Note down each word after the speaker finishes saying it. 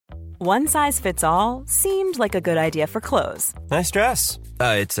One size fits all seemed like a good idea for clothes. Nice dress.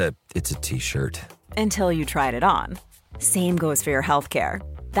 It's a t-shirt. Until you tried it on. Same goes for your healthcare.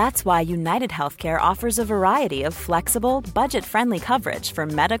 That's why United Healthcare offers a variety of flexible, budget-friendly coverage for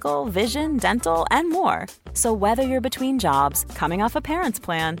medical, vision, dental, and more. So whether you're between jobs, coming off a parent's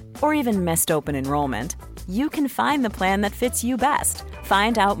plan, or even missed open enrollment, you can find the plan that fits you best.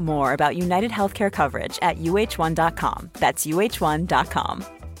 Find out more about United Healthcare coverage at uh1.com. That's uh1.com.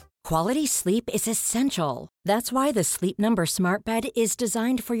 Quality sleep is essential. That's why the Sleep Number Smart Bed is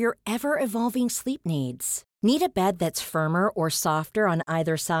designed for your ever-evolving sleep needs. Need a bed that's firmer or softer on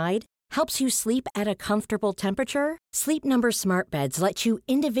either side? Helps you sleep at a comfortable temperature? Sleep Number Smart Beds let you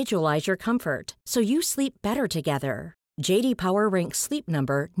individualize your comfort, so you sleep better together. J.D. Power ranks Sleep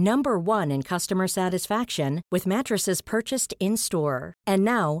Number number 1 in customer satisfaction with mattresses purchased in-store. And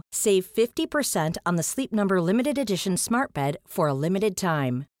now, save 50% on the Sleep Number Limited Edition Smart Bed for a limited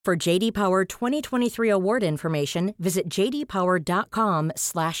time. For J.D. Power 2023 award information, visit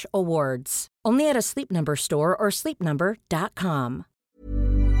jdpower.com/awards. Only at a Sleep Number store or sleepnumber.com.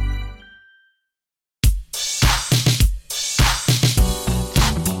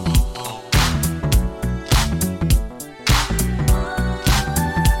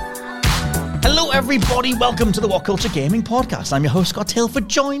 Hello everybody, welcome to the What Culture Gaming Podcast. I'm your host Scott Tilford,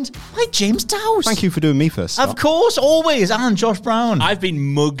 joined by James Dowse. Thank you for doing me first, Scott. Of course, always, and Josh Brown. I've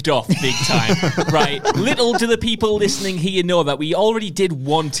been mugged off big time. Right, little do the people listening here know that we already did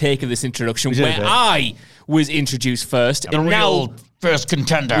one take of this introduction where I was introduced first, and now first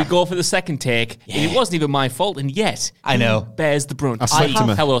contender. we go for the second take, and it wasn't even my fault, and yet I know. bears the brunt. I slipped him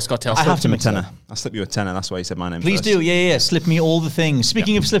a- Hello, Scott Telston. I have to Him a mix it tenner. up. I'll slip you a tenner. That's why you said my name Please first. do, yeah. Slip me all the things.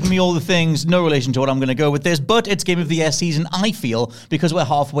 Speaking of slipping me all the things, no relation to what I'm going to go with this, but it's Game of the Year season, I feel, because we're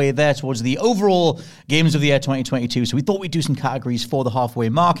halfway there towards the overall Games of the Year 2022. So we thought we'd do some categories for the halfway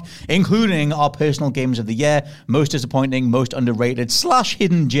mark, including our personal Games of the Year, most disappointing, most underrated /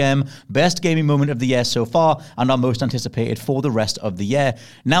 hidden gem, best gaming moment of the year so far, and our most anticipated for the rest of the year.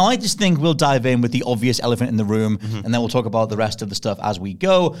 Now, I just think we'll dive in with the obvious elephant in the room, and then we'll talk about the rest of the stuff as we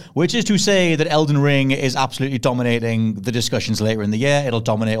go, which is to say that Elden Ring is absolutely dominating the discussions later in the year. It'll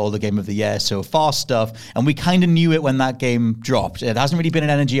dominate all the Game of the Year so far stuff, and we kind of knew it when that game dropped. It hasn't really been an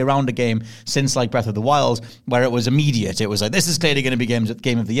energy around a game since like Breath of the Wild, where it was immediate. It was like, this is clearly going to be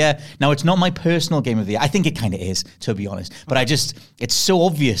Game of the Year. Now, it's not my personal Game of the Year. I think it kind of is, to be honest, but it's so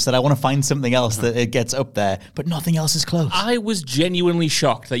obvious that I want to find something else that it gets up there, but nothing else is close. I was genuinely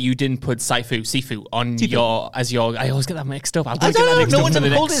shocked that you didn't put Sifu on your. I always get that mixed up. I'm going to get that mixed up for the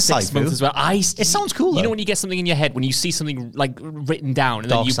next 6 months as well. It sounds cool, You though. know when you get something in your head, when you see something like written down, and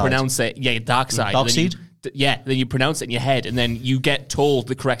Dark then you side. pronounce it, Dark Side. Dark and then Seed? then you pronounce it in your head, and then you get told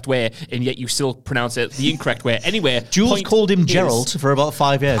the correct way, and yet you still pronounce it the incorrect way. Anyway, Jules called him Geralt for about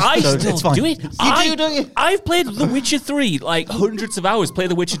 5 years. I so still it's fine. do it. You do, don't you? I've played The Witcher 3 like hundreds of hours. Play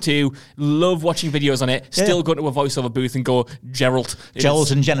The Witcher 2. Love watching videos on it. Still go to a voiceover booth and go Geralt.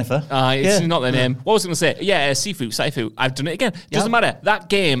 Geralt and Jennifer. It's not their name. What was I going to say? Yeah, Sifu. I've done it again. Doesn't matter. That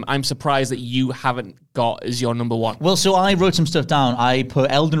game, I'm surprised that you haven't got as your number one. Well, so I wrote some stuff down. I put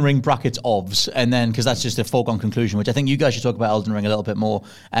Elden Ring brackets OVs, and then, because that's just a foregone conclusion, which I think you guys should talk about Elden Ring a little bit more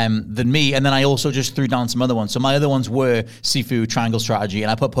than me. And then I also just threw down some other ones. So my other ones were Sifu, Triangle Strategy,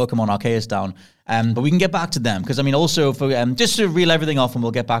 and I put Pokemon Arceus down. But we can get back to them, because I mean, also for just to reel everything off, and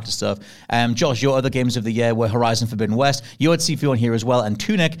we'll get back to stuff. Josh, your other games of the year were Horizon Forbidden West. You had Sifu on here as well, and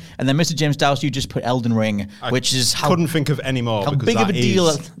Tunic, and then Mr. James Dowse, you just put Elden Ring, which is how couldn't think of any more. how because big of a that deal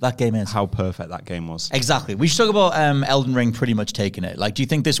is that game is. How perfect that game was. Exactly. We should talk about Elden Ring pretty much taking it. Like, do you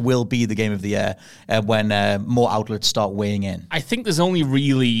think this will be the Game of the Year when more outlets start weighing in? I think there's only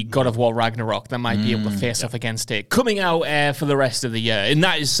really God of War Ragnarok that might be able to face off against it coming out for the rest of the year, and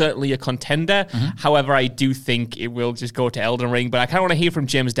that is certainly a contender. However, I do think it will just go to Elden Ring, but I kind of want to hear from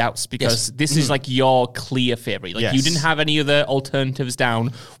James Dowse, because this is like your clear favorite. Like, you didn't have any other alternatives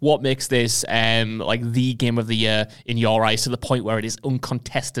down. What makes this like the Game of the Year in your eyes, to the point where it is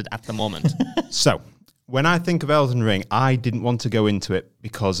uncontested at the moment? So, when I think of Elden Ring, I didn't want to go into it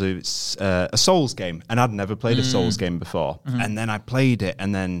because it's a Souls game, and I'd never played a Souls game before. And then I played it,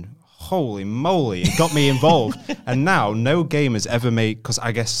 and then holy moly, it got me involved. And now no game has ever made, because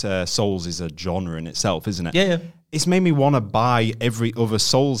I guess Souls is a genre in itself, isn't it? Yeah. It's made me want to buy every other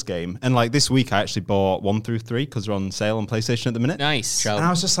Souls game. And like this week, I actually bought 1 through 3 because they're on sale on PlayStation at the minute. Nice. And I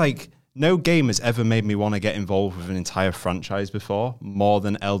was just like, no game has ever made me want to get involved with an entire franchise before, more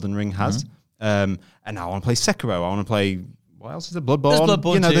than Elden Ring has. And now I want to play Sekiro. I want to play, what else is there? Bloodborne. There's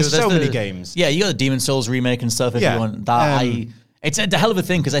Bloodborne you know, too. there's so many games. Yeah, you got the Demon Souls remake and stuff if Yeah. you want that. It's a hell of a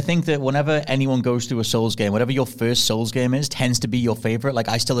thing because I think that whenever anyone goes through a Souls game, whatever your first Souls game is, tends to be your favorite. Like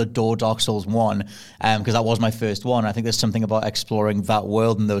I still adore Dark Souls 1 because that was my first one. I think there's something about exploring that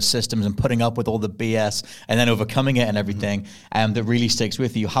world and those systems and putting up with all the BS and then overcoming it and everything that really sticks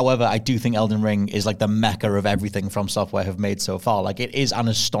with you. However, I do think Elden Ring is like the mecca of everything From Software have made so far. Like it is an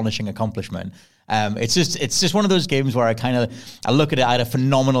astonishing accomplishment. It's just one of those games where I look at it. I had a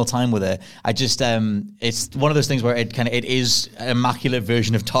phenomenal time with it. It's one of those things where it is an immaculate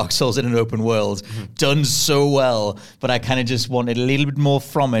version of Dark Souls in an open world, done so well. But I kind of just wanted a little bit more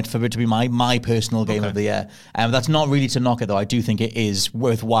from it for it to be my personal game of the year. That's not really to knock it though. I do think it is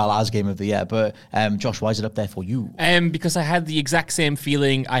worthwhile as game of the year. But Josh, why is it up there for you? Because I had the exact same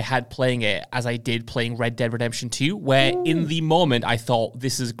feeling I had playing it as I did playing Red Dead Redemption 2, where in the moment I thought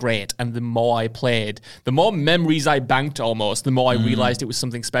this is great, and the more I played, the more memories I banked almost, the more I realized it was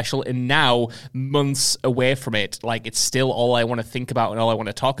something special. And now, months away from it, like it's still all I want to think about and all I want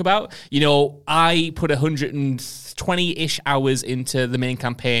to talk about. You know, I put 120-ish hours into the main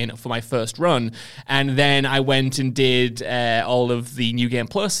campaign for my first run, and then I went and did all of the New Game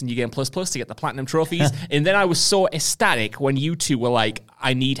Plus and New Game Plus Plus to get the Platinum trophies. And then I was so ecstatic when you two were like,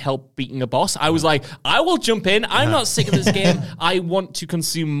 I need help beating a boss. I was like, I will jump in. I'm not sick of this game. I want to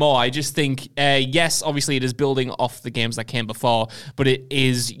consume more. I just think, yes, obviously it is building off the games that came before, but it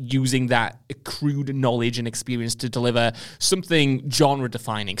is using that crude knowledge and experience to deliver something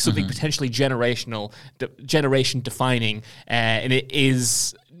genre-defining, something potentially generation defining, and it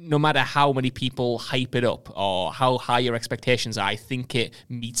is, no matter how many people hype it up or how high your expectations are, I think it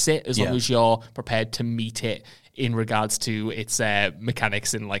meets it as long as you're prepared to meet it in regards to its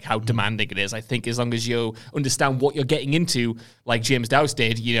mechanics and like how demanding it is. I think as long as you understand what you're getting into, like James Dowse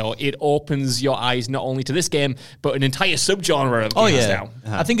did, you know, it opens your eyes not only to this game, but an entire subgenre of games now.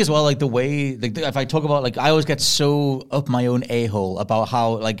 I think as well, like the way, if I talk about, like, I always get so up my own a-hole about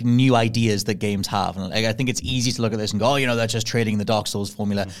how, like, new ideas that games have. And like, I think it's easy to look at this and go, oh, you know, that's just trading the Dark Souls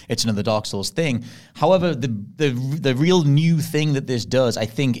formula. It's another Dark Souls thing. However, the real new thing that this does, I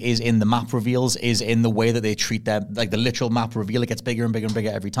think, is in the map reveals, is in the way that they treat them, like the literal map reveal. It gets bigger and bigger and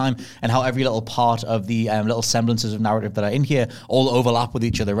bigger every time, and how every little part of the little semblances of narrative that are in here all overlap with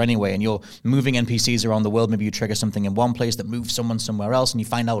each other anyway, and you're moving NPCs around the world. Maybe you trigger something in one place that moves someone somewhere else, and you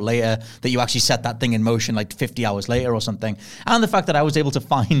find out later that you actually set that thing in motion like 50 hours later or something. And the fact that I was able to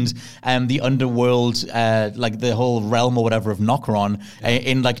find the underworld, like the whole realm or whatever of Nokron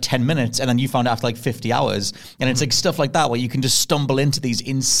in like 10 minutes, and then you found it after like 50 hours. And it's like stuff like that where you can just stumble into these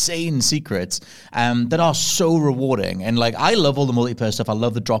insane secrets that are so rewarding. And like, I love all the multiplayer stuff. I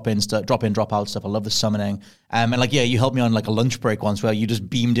love the drop-in, drop-out stuff. I love the summoning. And like, yeah, you helped me on like a lunch break once where you just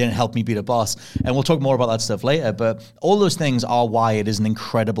beamed in and helped me beat a boss. And we'll talk more about that stuff later. But all those things are why it is an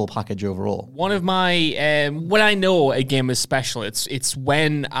incredible package overall. One of my, when I know a game is special, it's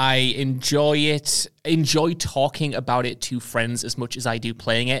when I enjoy talking about it to friends as much as I do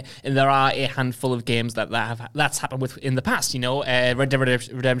playing it. And there are a handful of games that's happened with in the past, you know, Red Dead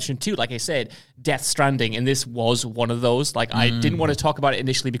Redemption 2, like I said, Death Stranding, and this was one of those. Like, I didn't want to talk about it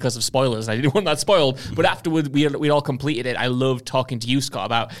initially because of spoilers. I didn't want that spoiled, but afterward we all completed it. I loved talking to you, Scott,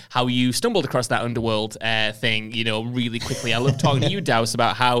 about how you stumbled across that underworld thing, you know, really quickly. I loved talking to you, Dowse,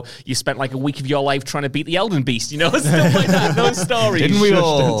 about how you spent like a week of your life trying to beat the Elden Beast, you know, stuff like that. Those stories. Didn't we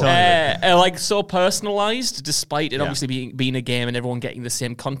all? Like, so personalized, despite it obviously being a game and everyone getting the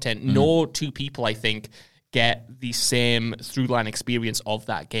same content. No two people, I think, get the same through-line experience of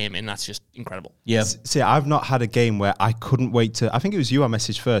that game, and that's just incredible. Yeah. See, I've not had a game where I couldn't wait to... I think it was you I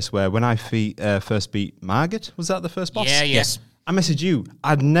messaged first, where when I first beat Margit, was that the first boss? Yeah, yes. I messaged you.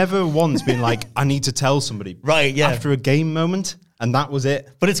 I'd never once been like, I need to tell somebody. Right, yeah. After a game moment... And that was it.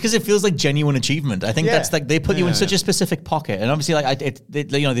 But it's because it feels like genuine achievement. I think that's like, they put you in such a specific pocket. And obviously, like,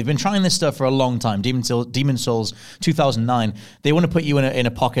 you know, they've been trying this stuff for a long time. Demon Souls 2009. They want to put you in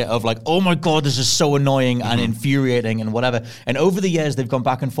a pocket of like, oh my God, this is so annoying and infuriating and whatever. And over the years, they've gone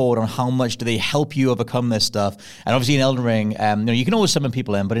back and forward on how much do they help you overcome this stuff. And obviously in Elden Ring, you know, you can always summon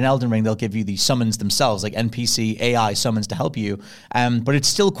people in, but in Elden Ring, they'll give you these summons themselves, like NPC AI summons to help you. But it's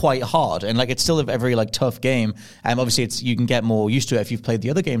still quite hard. And like, it's still a very like tough game. Obviously, you can get more used to it if you've played the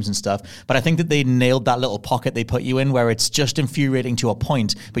other games and stuff, but I think that they nailed that little pocket they put you in where it's just infuriating to a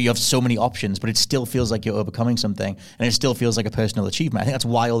point, but you have so many options, but it still feels like you're overcoming something, and it still feels like a personal achievement. I think that's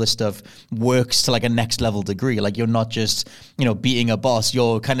why all this stuff works to like a next level degree. Like, you're not just, you know, beating a boss,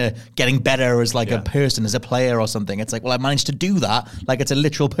 you're kind of getting better as like a person, as a player or something. It's like, well, I managed to do that. Like, it's a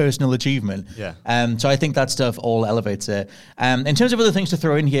literal personal achievement. So I think that stuff all elevates it. In terms of other things to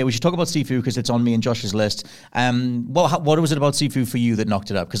throw in here, we should talk about Sifu because it's on me and Josh's list. What was it about Sifu for you that knocked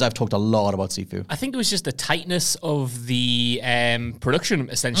it up? Because I've talked a lot about Sifu. I think it was just the tightness of the production,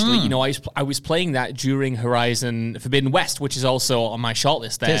 essentially. You know, I was playing that during Horizon Forbidden West, which is also on my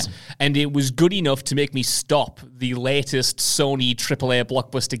shortlist there. And it was good enough to make me stop the latest Sony AAA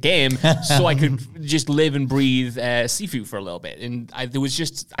blockbuster game so I could just live and breathe Sifu for a little bit. And I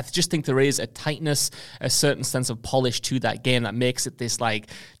just think there is a tightness, a certain sense of polish to that game that makes it this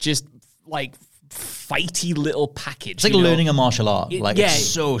fighty little package. It's like learning a martial art. It's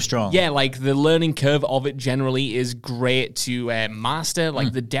so strong. Yeah, like the learning curve of it generally is great to master.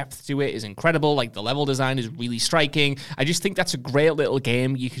 Like the depth to it is incredible. Like the level design is really striking. I just think that's a great little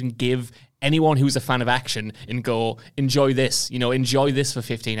game you can give anyone who's a fan of action and go, enjoy this, enjoy this for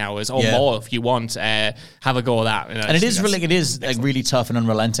 15 hours or more if you want. Have a go at that. And it is really tough and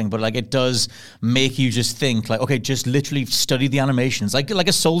unrelenting, but like it does make you just think like, okay, just literally study the animations, like a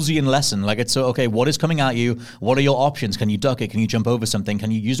Soulsian lesson. Like it's so, okay, what is coming at you? What are your options? Can you duck it? Can you jump over something? Can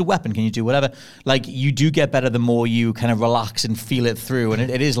you use a weapon? Can you do whatever? Like you do get better the more you kind of relax and feel it through.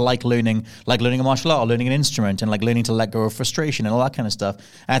 And it is like learning a martial art or learning an instrument and like learning to let go of frustration and all that kind of stuff.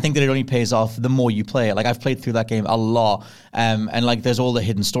 And I think that it only pays off the more you play it. Like I've played through that game a lot, and like there's all the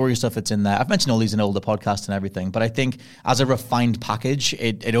hidden story stuff that's in there. I've mentioned all these in older podcasts and everything, but I think as a refined package,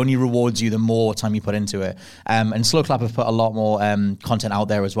 it only rewards you the more time you put into it. And Slow Clap have put a lot more content out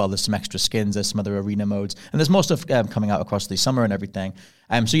there as well. There's some extra skins, there's some other arena modes, and there's more stuff coming out across the summer and everything.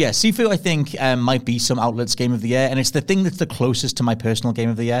 So yeah, Sifu I think might be some outlets game of the year, and it's the thing that's the closest to my personal game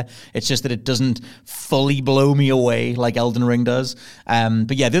of the year. It's just that it doesn't fully blow me away like Elden Ring does.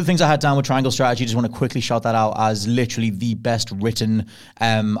 But yeah, the other things I had down with Triangle Strategy, just want to quickly shout that out as literally the best written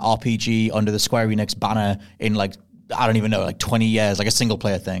RPG under the Square Enix banner in like, I don't even know, like 20 years, like a single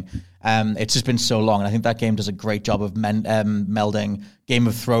player thing. It's just been so long, and I think that game does a great job of melding Game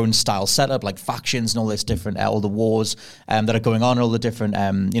of Thrones style setup, like factions and all this different, all the wars that are going on, all the different,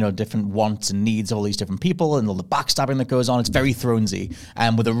 different wants and needs of all these different people, and all the backstabbing that goes on. It's very Thronesy,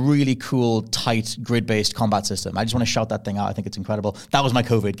 with a really cool, tight, grid-based combat system. I just want to shout that thing out. I think it's incredible. That was my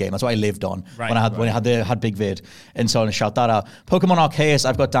COVID game. That's what I lived on when I had Big Vid, and so I want to shout that out. Pokemon Arceus,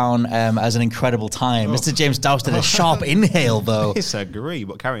 I've got down as an incredible time. Mr. James Douse did a sharp inhale, though. Disagree,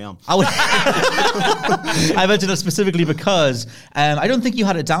 but carry on. I mentioned that specifically because I don't think you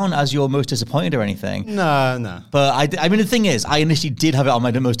had it down as your most disappointed or anything. No. But I mean, the thing is, I initially did have it on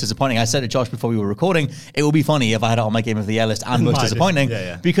my most disappointing. I said to Josh before we were recording, it would be funny if I had it on my Game of the Year list and most disappointing,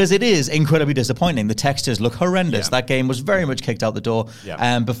 because it is incredibly disappointing. The textures look horrendous. That game was very much kicked out the door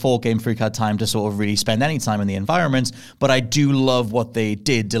before Game Freak had time to sort of really spend any time in the environments. But I do love what they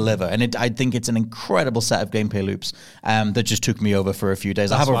did deliver, and I think it's an incredible set of gameplay loops that just took me over for a few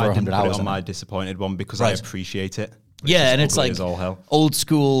days. I have over 100 hours on my disappointed one because I appreciate it. Yeah, and it's like all hell. Old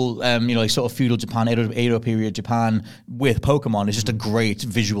school, like sort of feudal Japan, Edo period Japan with Pokemon is just a great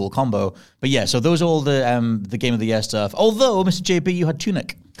visual combo. But yeah, so those are all the Game of the Year stuff. Although, Mr. JB, you had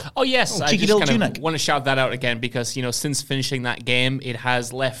Tunic. Oh, yes. I just kind of want to shout that out again because, since finishing that game, it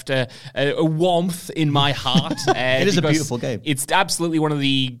has left a warmth in my heart. It is a beautiful game. It's absolutely one of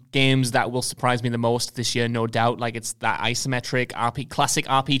the games that will surprise me the most this year, no doubt. Like, it's that isometric, classic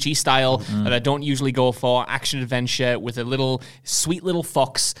RPG style that I don't usually go for. Action-adventure with a sweet little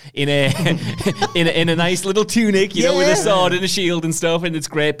fox in a in a nice little tunic, with a sword and a shield and stuff, and it's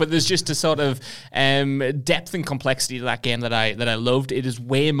great. But there's just a sort of depth and complexity to that game that I loved. It is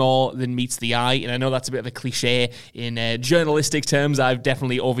way more than meets the eye, and I know that's a bit of a cliche in journalistic terms. I've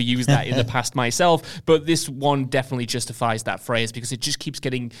definitely overused that in the past myself, but this one definitely justifies that phrase because it just keeps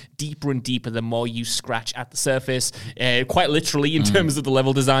getting deeper and deeper the more you scratch at the surface, quite literally in terms of the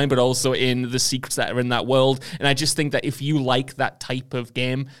level design, but also in the secrets that are in that world. And I just think that if you like that type of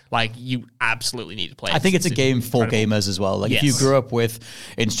game, like, you absolutely need to play it. I think it's a game for gamers as well. Like, if you grew up with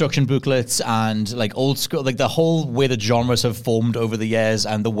instruction booklets and like old school, like the whole way that genres have formed over the years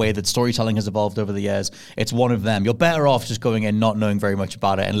and the way that storytelling has evolved over the years, it's one of them. You're better off just going in not knowing very much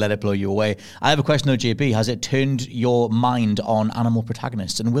about it and let it blow you away. I have a question though, JB. Has it turned your mind on animal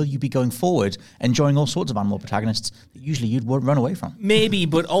protagonists, and will you be going forward enjoying all sorts of animal protagonists that usually you'd run away from? Maybe,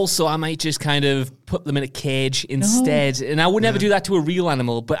 but also I might just kind of put them in a cage instead. No. And I would never do that to a real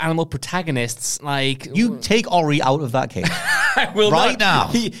animal, but animal protagonists, like... You take Ori out of that cage. I will right now.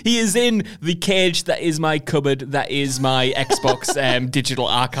 He is in the cage that is my cupboard, that is my Xbox digital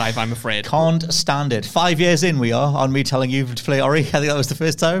archive, I'm afraid. Can't stand it. 5 years in we are on me telling you to play Ori. I think that was the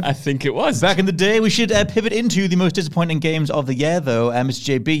first time. I think it was. Back in the day. We should pivot into the most disappointing games of the year, though.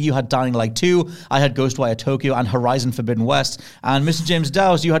 Mr. JB, you had Dying Light 2. I had Ghostwire Tokyo and Horizon Forbidden West. And Mr. James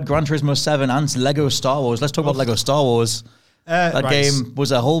Dowse, you had Gran Turismo 7 and Lego Star Wars. Let's talk about Lego Star Wars. That game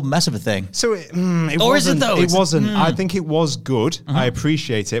was a whole mess of a thing. So it Or is it wasn't. though? It It's- wasn't. I think it was good. I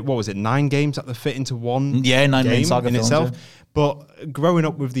appreciate it. What was it? 9 games that they fit into one. Yeah, 9 main game saga in films, itself. yeah. But growing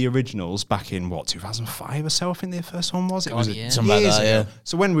up with the originals back in 2005 or so, I think the first one was. It was yeah. Something like years that, ago. yeah.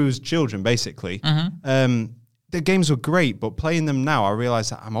 So when we was children, basically, the games were great. But playing them now, I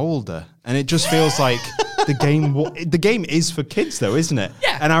realise that I'm older, and it just feels like the game is for kids, though, isn't it?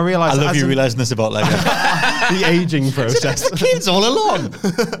 Yeah. And I realise I love you realising this about Lego. the aging process. The kids all along.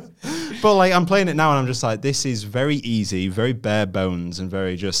 But like I'm playing it now and I'm just like, this is very easy, very bare bones, and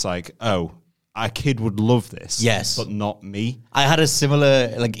very just like, oh, a kid would love this. Yes. But not me. I had a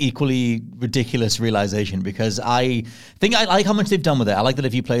similar, like, equally ridiculous realization because I think I like how much they've done with it. I like that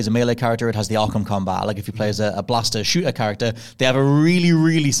if you play as a melee character, it has the Arkham combat. I like if you play as a blaster shooter character, they have a really,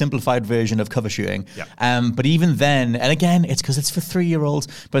 really simplified version of cover shooting. Yeah. But even then, and again, it's because it's for 3-year-olds,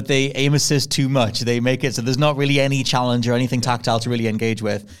 but they aim assist too much. They make it so there's not really any challenge or anything tactile to really engage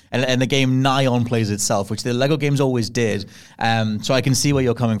with. And the game nigh on plays itself, which the Lego games always did. So I can see where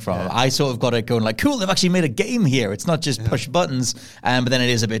you're coming from. Yeah. I sort of got it going like, cool, they've actually made a game here. It's not just push buttons, but then it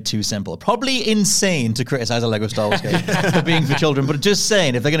is a bit too simple. Probably insane to criticize a Lego Star Wars game for being for children, but just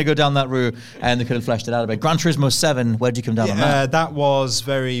saying, if they're going to go down that route, and they could have fleshed it out a bit. Gran Turismo 7, where'd you come down on that? That was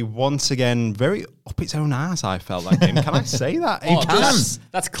once again, very up its own ass, I felt, that game. Can I say that?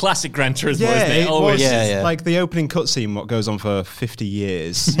 That's classic Gran Turismo, Yeah, isn't it? it Always. was. Yeah. Like the opening cutscene, what goes on for 50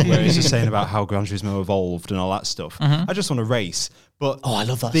 years, where it's just saying about how Gran Turismo evolved and all that stuff. I just want to race. But I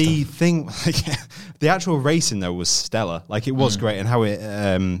love that the stuff. thing, the actual racing though was stellar. Like it was great, and how it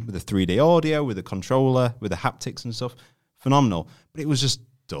with the 3D audio, with the controller, with the haptics and stuff, phenomenal. But it was just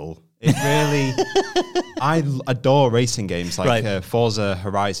dull. It really, I adore racing games. Like Forza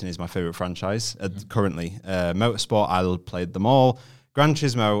Horizon is my favorite franchise currently. Motorsport, I played them all. Gran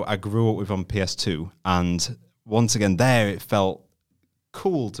Turismo, I grew up with on PS2, and once again, there it felt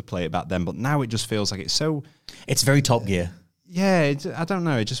cool to play it back then. But now it just feels like it's so. It's very Top Gear. Yeah, I don't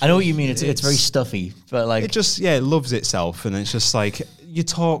know. It just. I know what you mean. It's very stuffy, but like it just it loves itself, and it's just like you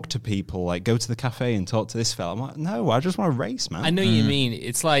talk to people, like go to the cafe and talk to this fella. I'm like, no, I just want to race, man. I know you mean.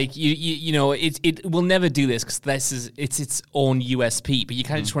 It's like you know it will never do this because it's its own USP, but you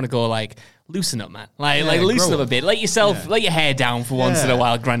kind of just want to go like. Loosen up, man. Like loosen up a bit. Let yourself, let your hair down for once in a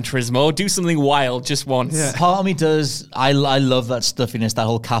while, Gran Turismo. Do something wild just once. Yeah. Part of me does. I love that stuffiness, that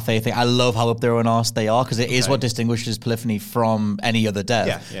whole cafe thing. I love how up their own arse they are because it is what distinguishes Polyphony from any other dev.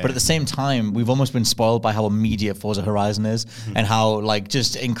 Yeah. But at the same time, we've almost been spoiled by how immediate Forza Horizon is and how like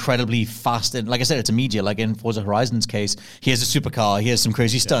just incredibly fast. And like I said, it's immediate. Like in Forza Horizon's case, here's a supercar, here's some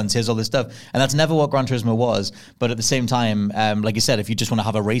crazy stunts, here's all this stuff. And that's never what Gran Turismo was. But at the same time, like you said, if you just want to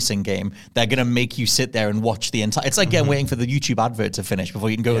have a racing game, they're going to make you sit there and watch the entire. It's like waiting for the YouTube advert to finish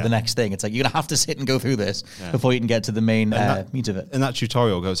before you can go to the next thing. It's like you're gonna have to sit and go through this before you can get to the main meat of it. And that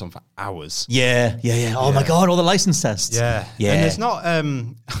tutorial goes on for hours. Yeah. Oh my god, all the license tests. Yeah. And it's not.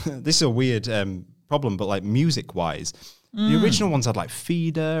 This is a weird problem, but like music wise, the original ones had like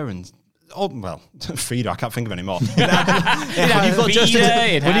Feeder and. Oh, well, Feeder, I can't think of any more. When you've got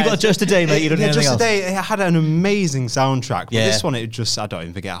just a day, mate, you don't need anything just else. a day. It had an amazing soundtrack. But this one, I don't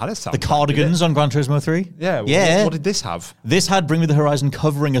even think it had a soundtrack. The Cardigans on Gran Turismo 3? Yeah. What did this have? This had Bring Me the Horizon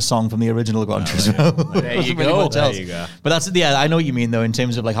covering a song from the original Gran Turismo. There you go. There you go. But that's, I know what you mean, though, in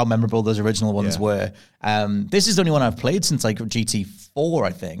terms of like how memorable those original ones were. This is the only one I've played since like GT4,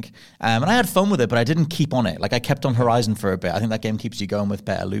 I think. And I had fun with it, but I didn't keep on it. Like I kept on Horizon for a bit. I think that game keeps you going with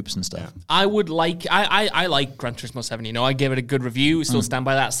better loops and stuff. I would like I like Gran Turismo 7. You know, I gave it a good review. Still stand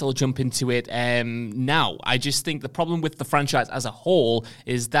by that. Still jump into it. Now, I just think the problem with the franchise as a whole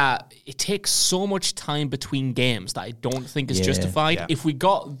is that it takes so much time between games that I don't think is justified. Yeah. If we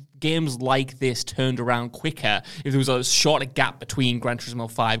got games like this turned around quicker, if there was a shorter gap between Gran Turismo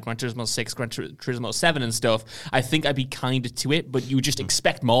 5, Gran Turismo 6, Gran Turismo 7 and stuff, I think I'd be kinder to it, but you just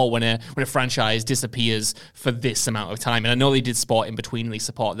expect more when a franchise disappears for this amount of time. And I know they did Sport in between and they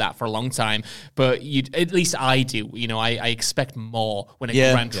support that for a long time, but at least I do. You know, I expect more when a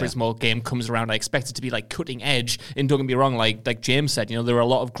Gran Turismo game comes around. I expect it to be like cutting edge, and don't get me wrong, like James said, you know, there are a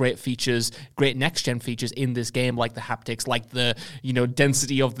lot of great features, great next-gen features in this game, like the haptics, like the, you know,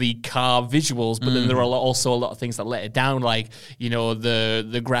 density of the car visuals, but then there are also a lot of things that let it down, like, you know,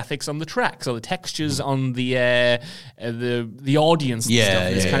 the graphics on the tracks or the textures on the audience and stuff.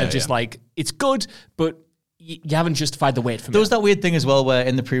 And it's kind of just like, it's good, but you haven't justified the wait for me. There was that weird thing as well where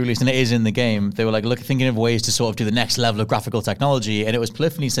in the pre-release, and it is in the game, they were like thinking of ways to sort of do the next level of graphical technology, and it was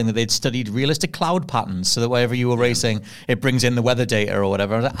Polyphony saying that they'd studied realistic cloud patterns so that wherever you were racing, it brings in the weather data or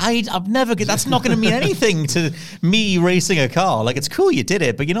whatever. I was like, I've never, that's not going to mean anything to me racing a car. Like, it's cool you did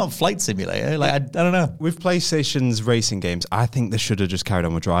it, but you're not a flight simulator. Like, I don't know. With PlayStation's racing games, I think they should have just carried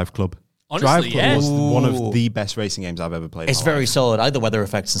on with Drive Club. Honestly, Drive Club was one of the best racing games I've ever played. It's very solid. I had the weather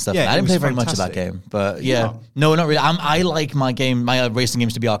effects and stuff. Yeah, I didn't it play was very much of that fantastic. game, but yeah. No, not really. I like my racing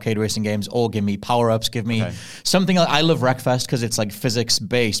games to be arcade racing games, or give me power-ups, give me something. I love Wreckfest because it's like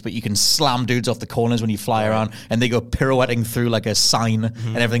physics-based, but you can slam dudes off the corners when you fly around, and they go pirouetting through like a sign,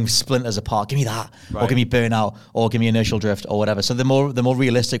 and everything splinters apart. Give me that, or give me Burnout, or give me Inertial Drift, or whatever. So the more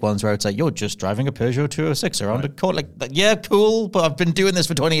realistic ones where it's like, you're just driving a Peugeot 206 around a court. Like, yeah, cool, but I've been doing this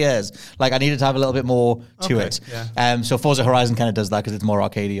for 20 years. Like, I needed to have a little bit more to it. Yeah. So Forza Horizon kind of does that because it's more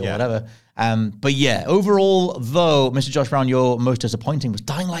arcadey or whatever. But yeah, overall, though, Mr. Josh Brown, your most disappointing was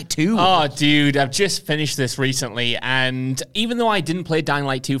Dying Light 2. Oh, dude, I've just finished this recently, and even though I didn't play Dying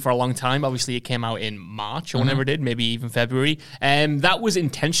Light 2 for a long time, obviously it came out in March or whenever it did, maybe even February, that was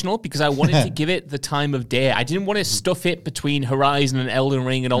intentional because I wanted to give it the time of day. I didn't want to stuff it between Horizon and Elden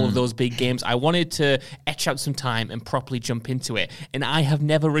Ring and all of those big games. I wanted to etch out some time and properly jump into it, and I have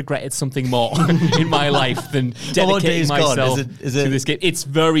never regretted something more in my life than dedicating myself to this game. It's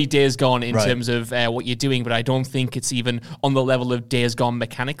very Days Gone in terms of what you're doing, but I don't think it's even on the level of Days Gone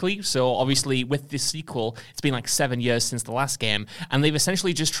mechanically. So obviously with this sequel, it's been like 7 years since the last game, and they've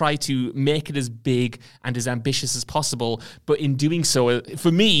essentially just tried to make it as big and as ambitious as possible, but in doing so,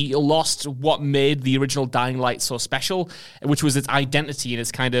 for me, it lost what made the original Dying Light so special, which was its identity and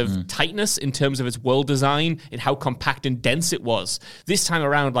its kind of tightness in terms of its world design and how compact and dense it was. This time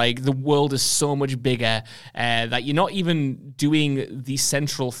around, like, the world is so much bigger that you're not even doing the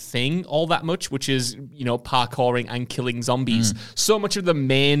central thing all that much, which is, you know, parkouring and killing zombies. So much of the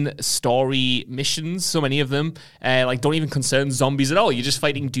main story missions, so many of them, like, don't even concern zombies at all. You're just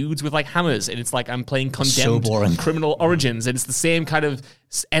fighting dudes with like hammers, and it's like I'm playing Condemned Criminal Origins, and it's the same kind of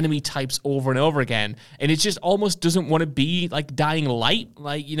enemy types over and over again, and it just almost doesn't want to be like Dying Light.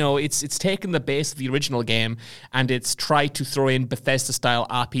 Like, you know, it's taken the base of the original game and it's tried to throw in Bethesda style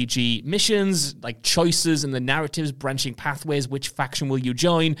RPG missions, like choices and the narratives, branching pathways, which faction will you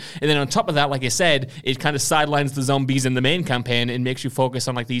join, and then on top of that, like I said, it kind of sidelines the zombies in the main campaign and makes you focus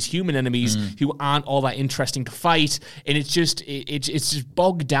on like these human enemies who aren't all that interesting to fight, and it's just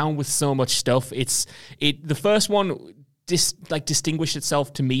bogged down with so much stuff. The first one distinguished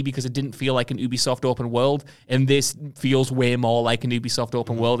itself to me because it didn't feel like an Ubisoft open world, and this feels way more like an Ubisoft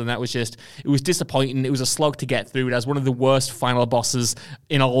open world, and that was it was disappointing. It was a slog to get through. It has one of the worst final bosses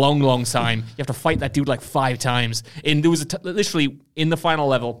in a long time. You have to fight that dude like 5 times, and there was literally in the final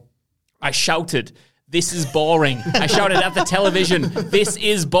level, I shouted, "This is boring." I shouted at the television, "This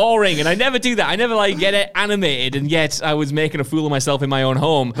is boring." And I never do that. I never like get it animated, and yet I was making a fool of myself in my own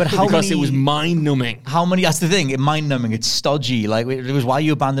home because it was mind-numbing. That's the thing, mind-numbing, it's stodgy. Like, it was why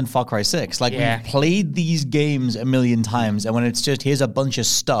you abandoned Far Cry 6. Like, we played these games a million times, and when it's just, here's a bunch of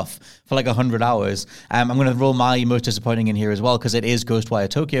stuff for like 100 hours, I'm going to roll my most disappointing in here as well, because it is Ghostwire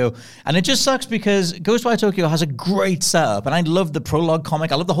Tokyo. And it just sucks because Ghostwire Tokyo has a great setup, and I love the prologue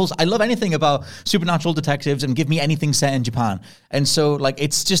comic. I love anything about supernatural detectives, and give me anything set in Japan. And so, like,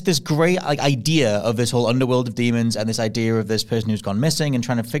 it's just this great like idea of this whole underworld of demons, and this idea of this person who's gone missing and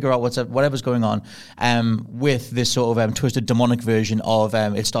trying to figure out whatever's going on, with this sort of twisted demonic version of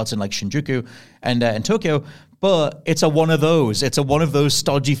it starts in like Shinjuku and in Tokyo. But it's one of those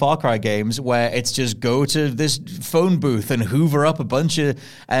stodgy Far Cry games where it's just go to this phone booth and hoover up a bunch of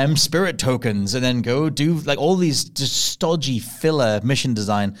spirit tokens, and then go do like all these just stodgy filler mission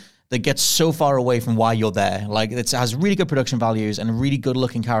design that gets so far away from why you're there. Like, it has really good production values and really good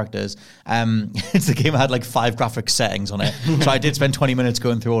looking characters. It's the game that had like 5 graphic settings on it, so I did spend 20 minutes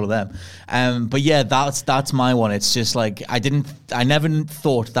going through all of them. But yeah, that's my one. It's just like I never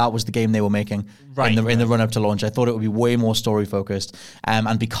thought that was the game they were making in the run up to launch. I thought it would be way more story focused,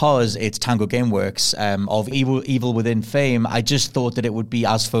 and because it's Tango Gameworks of Evil Within fame, I just thought that it would be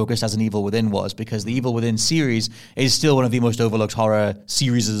as focused as an Evil Within was, because the Evil Within series is still one of the most overlooked horror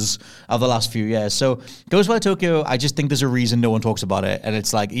series of the last few years. So Ghostwire Tokyo, I just think there's a reason no one talks about it, and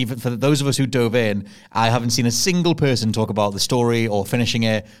it's like, even for those of us who dove in, I haven't seen a single person talk about the story or finishing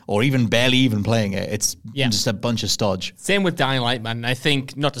it or even barely even playing it. It's just a bunch of stodge. Same with Dying Light, man. I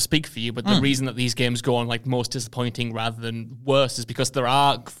think, not to speak for you, but the reason that these games go on like most disappointing rather than worse is because there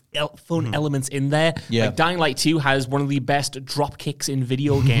are fun elements in there. Yeah. Like Dying Light 2 has one of the best drop kicks in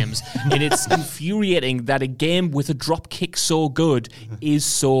video games, and it's infuriating that a game with a drop kick so good is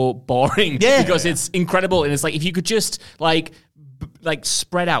so boring. Because it's incredible, and it's like if you could just like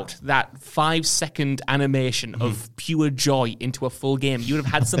spread out that 5-second animation of pure joy into a full game, you would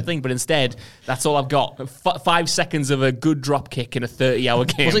have had something, but instead, that's all I've got. 5 seconds of a good drop kick in a 30-hour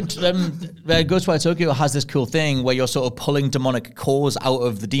game. Ghostwire Tokyo has this cool thing where you're sort of pulling demonic cores out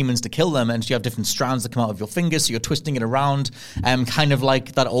of the demons to kill them, and so you have different strands that come out of your fingers, so you're twisting it around, kind of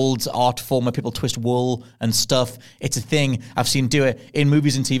like that old art form where people twist wool and stuff. It's a thing. I've seen do it in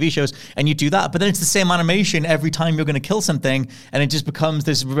movies and TV shows, and you do that, but then it's the same animation every time you're going to kill something, and it just becomes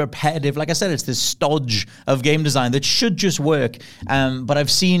this repetitive, like I said, it's this stodge of game design that should just work. But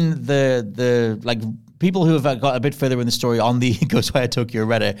I've seen the people who have got a bit further in the story on the Ghostwire Tokyo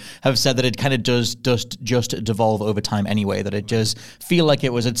Reddit have said that it kind of does just devolve over time anyway, that it just feel like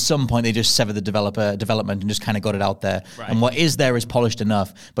it was at some point they just severed the development and just kind of got it out there. Right. And what is there is polished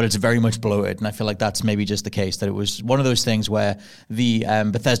enough, but it's very much bloated. And I feel like that's maybe just the case, that it was one of those things where the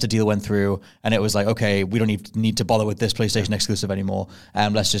Bethesda deal went through and it was like, okay, we don't need to bother with this PlayStation exclusive anymore.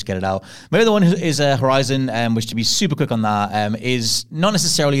 Let's just get it out. My other one is Horizon, which, to be super quick on that, is not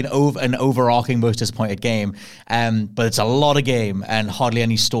necessarily an overarching most disappointing game, but it's a lot of game and hardly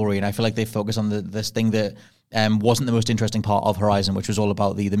any story, and I feel like they focus on this thing that wasn't the most interesting part of Horizon, which was all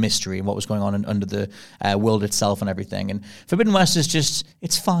about the mystery and what was going on under the world itself and everything. And Forbidden West is just,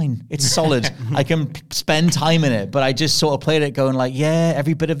 it's fine. It's solid. I can spend time in it, but I just sort of played it going like, yeah,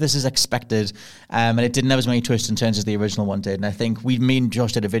 every bit of this is expected. And it didn't have as many twists and turns as the original one did. And I think me and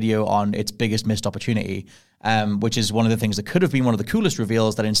Josh did a video on its biggest missed opportunity, which is one of the things that could have been one of the coolest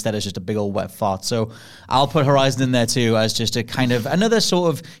reveals that instead is just a big old wet fart. So I'll put Horizon in there too as just a kind of another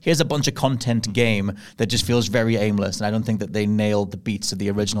sort of, here's a bunch of content game that just feels very aimless, and I don't think that they nailed the beats of the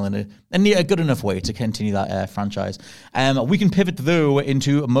original in a good enough way to continue that franchise. We can pivot though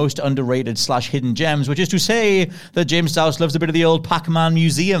into most underrated / hidden gems, which is to say that James Dowse loves a bit of the old Pac-Man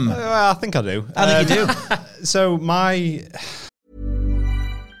museum. I think I do. I think you do. So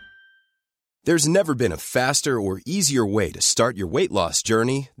There's never been a faster or easier way to start your weight loss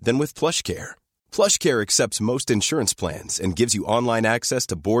journey than with PlushCare. PlushCare accepts most insurance plans and gives you online access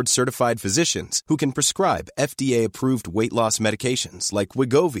to board-certified physicians who can prescribe FDA-approved weight loss medications like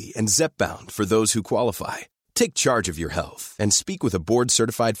Wegovy and Zepbound for those who qualify. Take charge of your health and speak with a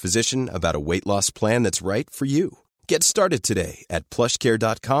board-certified physician about a weight loss plan that's right for you. Get started today at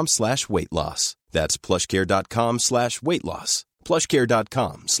plushcare.com/weight loss. That's plushcare.com/weight loss.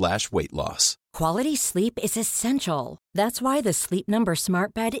 plushcare.com/weight loss. Quality sleep is essential. That's why the Sleep Number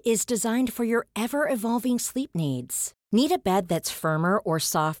Smart Bed is designed for your ever-evolving sleep needs. Need a bed that's firmer or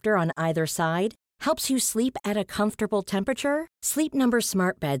softer on either side? Helps you sleep at a comfortable temperature? Sleep Number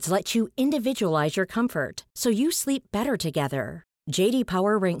Smart Beds let you individualize your comfort so you sleep better together. J.D.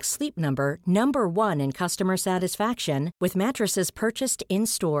 Power ranks Sleep Number #1 in customer satisfaction with mattresses purchased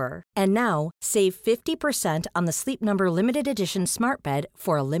in-store. And now, save 50% on the Sleep Number Limited Edition Smart Bed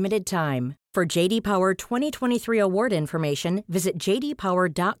for a limited time. For J.D. Power 2023 award information, visit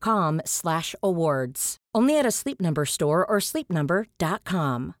jdpower.com/awards. Only at a Sleep Number store or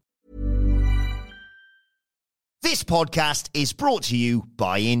sleepnumber.com. This podcast is brought to you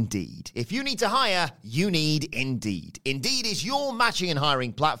by Indeed. If you need to hire, you need Indeed. Indeed is your matching and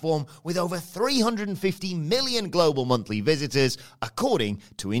hiring platform with over 350 million global monthly visitors, according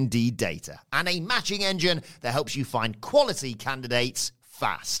to Indeed data, and a matching engine that helps you find quality candidates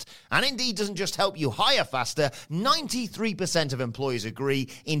fast. And Indeed doesn't just help you hire faster. 93% of employers agree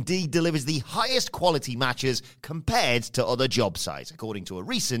Indeed delivers the highest quality matches compared to other job sites, according to a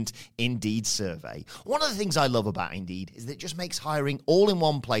recent Indeed survey. One of the things I love about Indeed is that it just makes hiring all in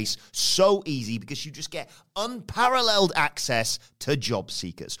one place so easy, because you just get unparalleled access to job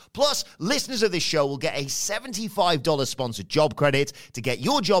seekers. Plus, listeners of this show will get a $75 sponsored job credit to get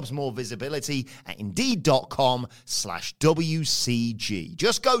your jobs more visibility at Indeed.com/WCG.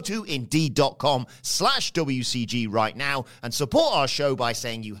 Just go to Indeed.com/WCG right now and support our show by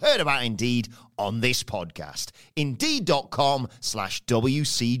saying you heard about Indeed on this podcast.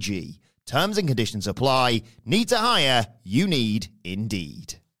 Indeed.com/WCG. Terms and conditions apply. Need to hire? You need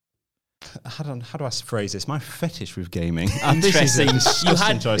Indeed. How do I phrase this? My fetish with gaming. Interesting. You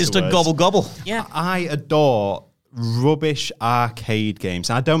had just a gobble. Yeah. I adore rubbish arcade games.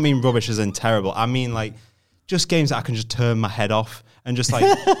 And I don't mean rubbish as in terrible. I mean like just games that I can just turn my head off. And just like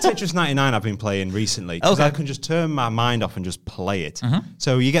Tetris 99 I've been playing recently. Because I can just turn my mind off and just play it. Mm-hmm.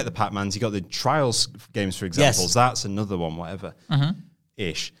 So you get the Pac-Mans, you got the Trials games, for example. Yes. That's another one, whatever. Mm-hmm.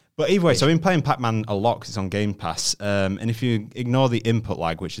 Ish. But either way, so I've been playing Pac-Man a lot because it's on Game Pass. And if you ignore the input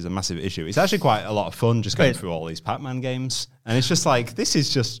lag, which is a massive issue, it's actually quite a lot of fun just going through all these Pac-Man games. And it's just like, this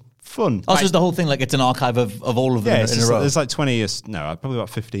is just fun. Also, is the whole thing like it's an archive of all of them in a row? There's like 20 years, probably about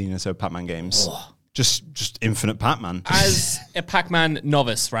 15 or so Pac-Man games. Just infinite Pac-Man. As a Pac-Man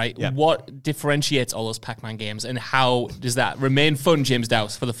novice, right? Yeah. What differentiates all those Pac-Man games, and how does that remain fun, James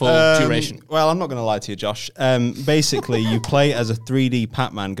Dowse, for the full duration? Well, I'm not going to lie to you, Josh. Basically, you play as a 3D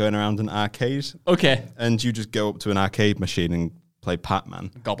Pac-Man going around an arcade. Okay. And you just go up to an arcade machine and play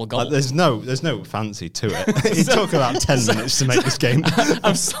Pac-Man. Gobble, gobble. There's no fancy to it. It took about 10 minutes to make this game.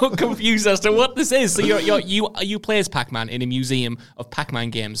 I'm so confused as to what this is. So you play as Pac-Man in a museum of Pac-Man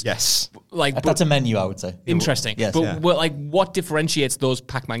games. Yes. That's a menu, I would say. Interesting. Yes. But what differentiates those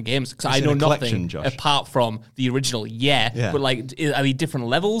Pac-Man games? Because I know nothing apart from the original. Yeah. But like, are they different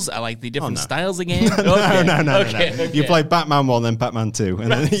levels? Are like the different styles of game? No. You play Pac-Man 1, then Pac-Man 2,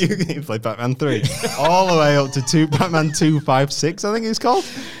 and then you play Pac-Man 3, all the way up to Pac-Man 2, 5, 6. I think it's called.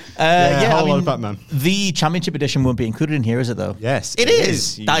 A whole lot of Pac-Man. The Championship Edition won't be included in here, is it, though? Yes, it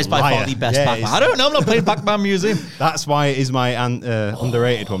is. That is by far the best Pac-Man. I don't know. I'm not playing Pac-Man Museum. That's why it is my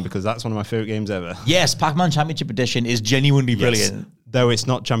underrated one, because that's one of my favorite games ever. Yes, Pac-Man Championship Edition is genuinely brilliant. Though it's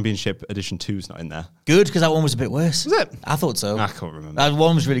not Championship Edition 2's not in there. Good, because that one was a bit worse. Was it? I thought so. I can't remember. That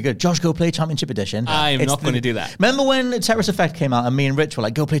one was really good. Josh, go play Championship Edition. I'm not going to do that. Remember when Tetris Effect came out and me and Rich were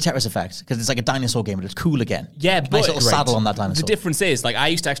like, go play Tetris Effect? Because it's like a dinosaur game, but it's cool again. Yeah, nice but little saddle on that dinosaur. The difference is, like, I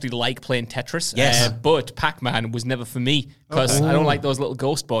used to actually like playing Tetris. Yes. But Pac-Man was never for me, because I don't like those little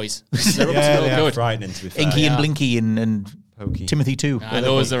ghost boys. They're they good. are frightening, to be fair. Inky and Blinky and Timothy too.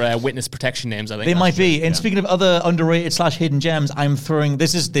 Those are witness protection names, I think. They might be. And speaking of other underrated / hidden gems, I'm throwing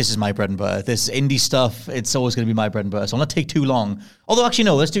this is my bread and butter. This indie stuff, it's always going to be my bread and butter. So I'll not take too long. Although actually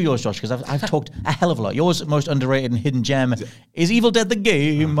no, let's do yours, Josh, because I've talked a hell of a lot. Yours most underrated and hidden gem is Evil Dead the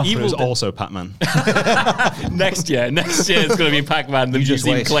game. Evil is also Pac-Man. Next year it's going to be Pac-Man the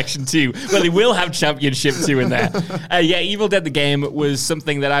Museum Collection 2. Well, they will have Championship 2 in there. Evil Dead the game was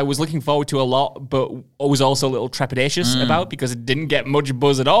something that I was looking forward to a lot, but was also a little trepidatious about, because it didn't get much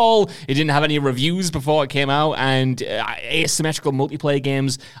buzz at all. It didn't have any reviews before it came out, and asymmetrical multiplayer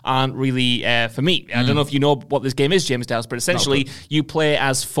games aren't really for me. I don't know if you know what this game is, James Dowse, but essentially you play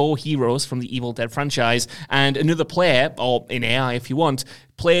as 4 heroes from the Evil Dead franchise, and another player, or in AI if you want,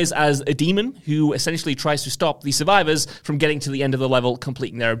 plays as a demon who essentially tries to stop the survivors from getting to the end of the level,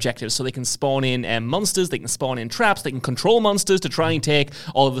 completing their objectives. So they can spawn in monsters, they can spawn in traps, they can control monsters to try and take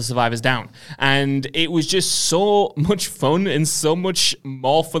all of the survivors down. And it was just so much fun, and so much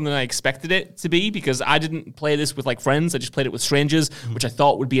more fun than I expected it to be, because I didn't play this with like friends, I just played it with strangers, which I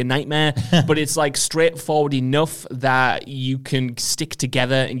thought would be a nightmare. But it's like straightforward enough that you can stick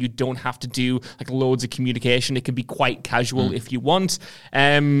together and you don't have to do like loads of communication. It can be quite casual if you want.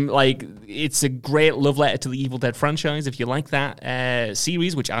 Like, it's a great love letter to the Evil Dead franchise if you like that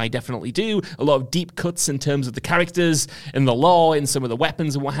series, which I definitely do. A lot of deep cuts in terms of the characters and the lore and some of the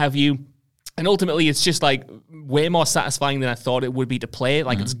weapons and what have you. And ultimately, it's just like way more satisfying than I thought it would be to play.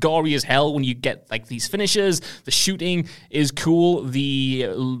 Like, it's gory as hell when you get like these finishes. The shooting is cool. The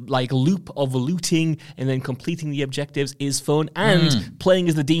like loop of looting and then completing the objectives is fun. And playing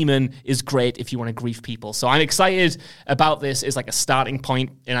as the demon is great if you want to grief people. So I'm excited about this as like a starting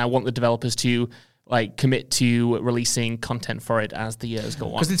point, and I want the developers to like commit to releasing content for it as the years go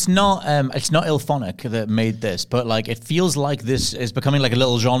on. Because it's not Ilphonic that made this, but like it feels like this is becoming like a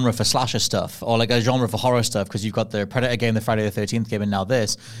little genre for slasher stuff, or like a genre for horror stuff, because you've got the Predator game, the Friday the 13th game, and now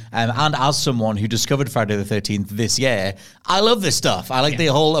this. And as someone who discovered Friday the 13th this year, I love this stuff. I like the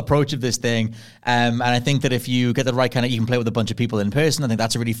whole approach of this thing. And I think that if you get the right kind of, you can play with a bunch of people in person. I think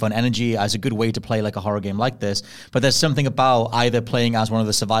that's a really fun energy as a good way to play like a horror game like this. But there's something about either playing as one of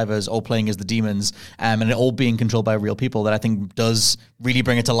the survivors or playing as the demons, and it all being controlled by real people, that I think does really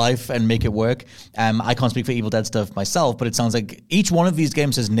bring it to life and make it work. I can't speak for Evil Dead stuff myself, but it sounds like each one of these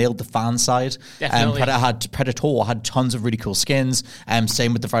games has nailed the fan side. Definitely. Predator had tons of really cool skins.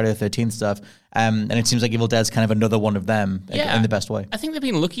 Same with the Friday the 13th stuff. And it seems like Evil Dead's kind of another one of them in the best way. I think they've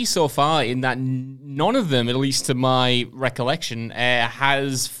been lucky so far in that none of them, at least to my recollection,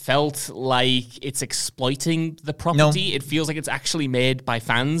 has felt like it's exploiting the property. No. It feels like it's actually made by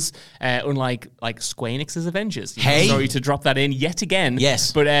fans, unlike like Square Enix's Avengers. Sorry to drop that in yet again.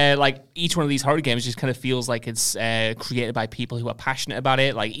 Yes. But like each one of these horror games just kind of feels like it's created by people who are passionate about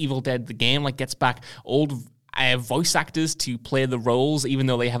it. Like Evil Dead, the game, like gets back old voice actors to play the roles, even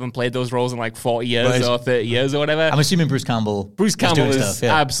though they haven't played those roles in like 40 years or 30 years or whatever. I'm assuming Bruce Campbell is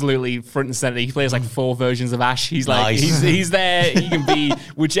absolutely front and center. He plays like 4 versions of Ash. He's like, he's there. He can be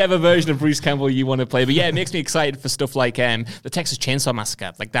whichever version of Bruce Campbell you want to play. But yeah, it makes me excited for stuff like the Texas Chainsaw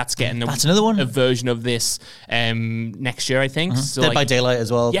Massacre. Like that's getting another one. A version of this next year, I think. So Dead by Daylight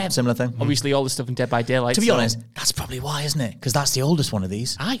as well. Yeah, similar thing. Obviously, all the stuff in Dead by Daylight. To be honest, that's probably why, isn't it? Because that's the oldest one of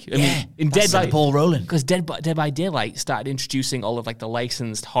these. I mean, in Dead by Paul Rowland. Because Dead by Daylight started introducing all of like the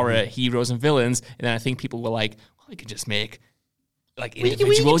licensed horror heroes and villains, and then I think people were like, well, we could just make like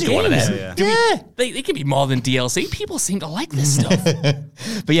individual games. They can be more than DLC. People seem to like this stuff.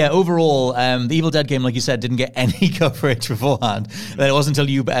 But yeah, overall, the Evil Dead game, like you said, didn't get any coverage beforehand. Then it wasn't until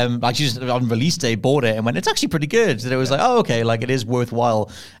you actually just on release day bought it and went, it's actually pretty good. That it was like, oh, okay, like it is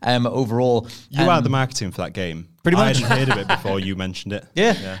worthwhile overall. You are the marketing for that game. Pretty much. I hadn't heard of it before you mentioned it.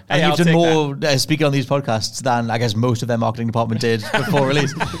 Yeah. And you've done more speaking on these podcasts than I guess most of their marketing department did before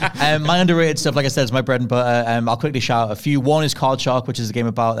release. My underrated stuff, like I said, is my bread and butter. I'll quickly shout out a few. One is Card Shark, which is a game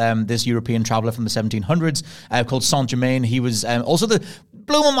about this European traveler from the 1700s called Saint-Germain. He was also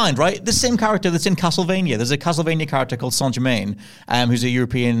blow my mind, right? The same character that's in Castlevania. There's a Castlevania character called Saint-Germain, who's a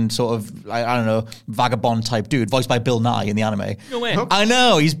European sort of, I don't know, vagabond type dude, voiced by Bill Nye in the anime. No way. I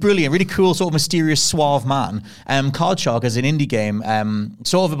know, he's brilliant. Really cool, sort of mysterious, suave man. Card Shark is an indie game,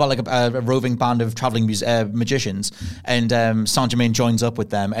 sort of about like a roving band of traveling magicians, and Saint-Germain joins up with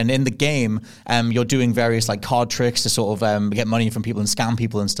them. And in the game, you're doing various like card tricks to sort of get money from people and scam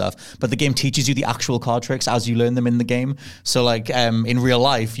people and stuff. But the game teaches you the actual card tricks as you learn them in the game. So like in real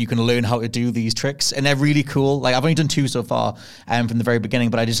life, you can learn how to do these tricks, and they're really cool. Like I've only done 2 so far from the very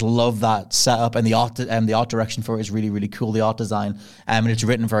beginning, but I just love that setup, and the art direction for it is really, really cool. The art design, and it's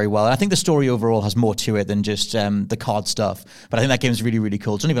written very well. And I think the story overall has more to it than just the card stuff. But I think that game's really, really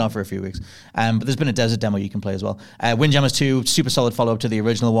cool. It's only been out for a few weeks, but there's been a desert demo you can play as well. Windjammers 2, super solid follow up to the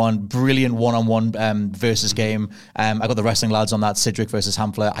original one. Brilliant one-on-one versus game. I got the wrestling lads on that. Cedric versus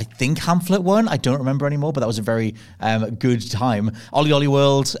Hamflet. I think Hamflet won. I don't remember anymore, but that was a very good time. Ollie Ollie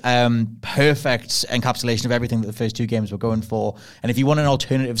World, perfect encapsulation of everything that the first 2 games were going for. And if you want an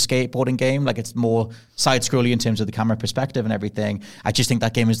alternative skateboarding game, like it's more side-scrolly in terms of the camera perspective and everything, I just think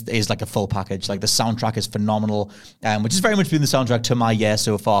that game is like a full package. Like the soundtrack is phenomenal, which has very much been the soundtrack to my year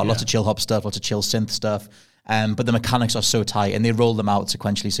so far. Lots of chill hop stuff, lots of chill synth stuff. But the mechanics are so tight, and they roll them out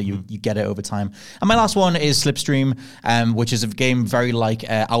sequentially, so you get it over time. And my last one is Slipstream, which is a game very like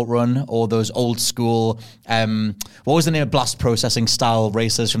Outrun or those old school, what was the name of blast processing style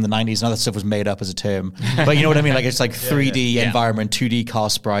racers from the 90s? Now that stuff was made up as a term. But you know what I mean? Like it's like 3D environment, 2D car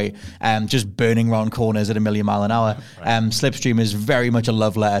sprite, just burning round corners at 1,000,000 miles an hour. Slipstream is very much a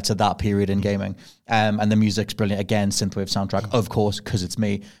love letter to that period in gaming. And the music's brilliant. Again, synthwave soundtrack, of course, because it's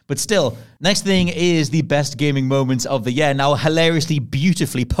me. But still, next thing is the best gaming moments of the year. Now, hilariously,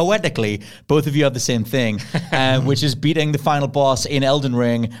 beautifully, poetically, both of you have the same thing, which is beating the final boss in Elden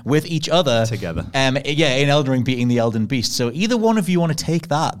Ring with each other. Together. In Elden Ring, beating the Elden Beast. So either one of you want to take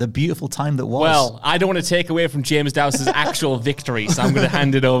that, the beautiful time that was. Well, I don't want to take away from James Dowse's actual victory, so I'm going to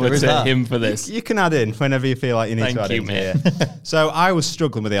hand it over to him for this. You can add in whenever you feel like you need to add in. Thank you, mate. So I was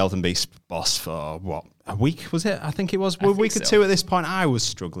struggling with the Elden Beast boss for what? A week, was it? I think it was. A week or 2 at this point. I was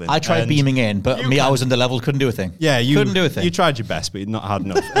struggling. I tried beaming in, but I was underleveled, couldn't do a thing. Yeah, you couldn't do a thing. You tried your best, but you'd not hard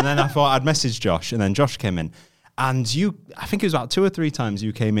enough. And then I thought I'd message Josh, and then Josh came in. And I think it was about 2 or 3 times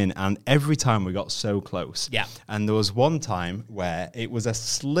you came in, and every time we got so close. Yeah. And there was one time where it was a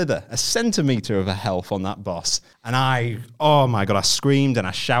centimetre of a health on that boss. And I screamed and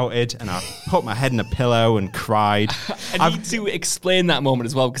I shouted and I put my head in a pillow and cried. I need to explain that moment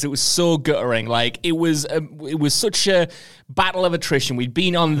as well, because it was so guttering. Like it was such a battle of attrition. We'd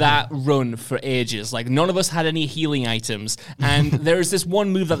been on that run for ages. Like none of us had any healing items. And there's this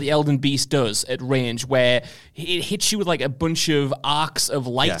one move that the Elden Beast does at range where it hits you with like a bunch of arcs of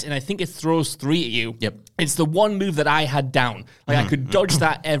light, and I think it throws 3 at you. Yep. It's the one move that I had down. Like I could dodge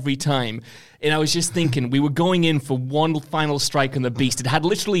that every time. And I was just thinking, we were going in for one final strike on the beast. It had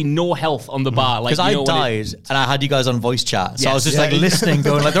literally no health on the bar. Because I died, and I had you guys on voice chat. So I was just listening,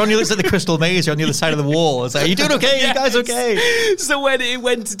 going like, they're on the other side of the crystal maze, you're on the other side of the wall. It's like, are you doing okay? Yes. You guys okay? So when it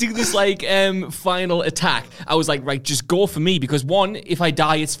went to do this like final attack, I was like, right, just go for me. Because 1, if I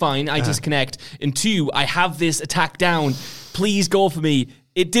die, it's fine. I disconnect. And 2, I have this attack down. Please go for me.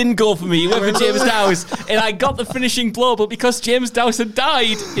 It didn't go for me. It went for James Dowse. And I got the finishing blow, but because James Dowse had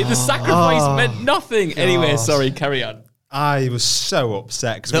died, the sacrifice meant nothing. Anyway, sorry, carry on. I was so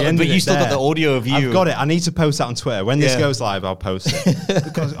upset. But you still got the audio of you. I've got it. I need to post that on Twitter. When this goes live, I'll post it.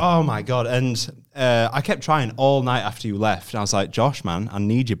 Because, oh my God. And I kept trying all night after you left. And I was like, Josh, man, I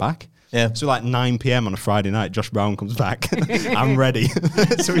need you back. Yeah. So like 9 p.m. on a Friday night, Josh Brown comes back. I'm ready.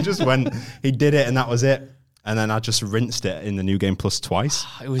 So he just went, he did it, and that was it. And then I just rinsed it in the New Game Plus twice.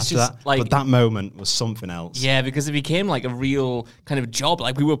 It was after just that. like... But that moment was something else. Yeah, because it became like a real kind of job.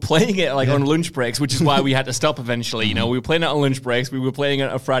 Like we were playing it like on lunch breaks, which is why we had to stop eventually. You know, we were playing it on lunch breaks. We were playing it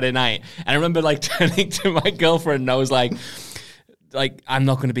on a Friday night. And I remember like turning to my girlfriend and I was like, I'm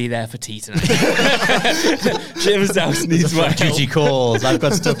not going to be there for tea tonight. Jim's house needs my Duty help. calls. I've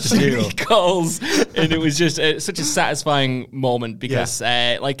got stuff to do. Duty calls. And it was just such a satisfying moment because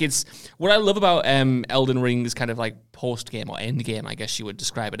it's what I love about Elden Ring's kind of like post game or end game, I guess you would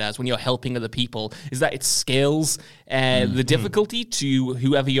describe it as, when you're helping other people, is that it scales the difficulty to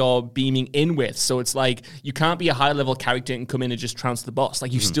whoever you're beaming in with. So it's like you can't be a high level character and come in and just trounce the boss.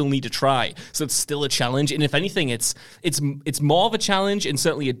 Like you still need to try. So it's still a challenge. And if anything, it's more of a challenge and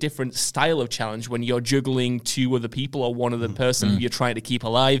certainly a different style of challenge when you're juggling two other people or one other person who you're trying to keep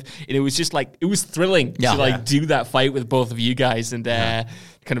alive. And it was just like, it was thrilling to do that fight with both of you guys and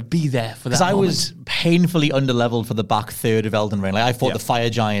kind of be there for that Because I moment. was painfully underleveled for the back third of Elden Ring. Like I fought the fire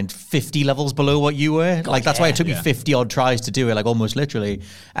giant 50 levels below what you were. Like that's why it took me 50 odd tries to do it, like almost literally.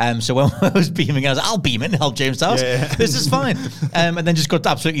 So when I was beaming, I was like, I'll beam it and help James House. This is fine. And then just got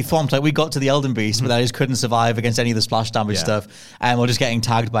absolutely thwomped. Like we got to the Elden Beast, but I just couldn't survive against any of the splash damage stuff. Or just getting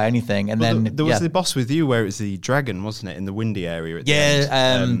tagged by anything. And then there was the boss with you where it was the dragon, wasn't it, in the windy area at the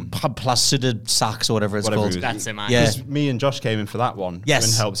end? Placidid Sax or whatever it's Whatever called. it was. That's it, man. Yeah. Because me and Josh came in for that one. Yes.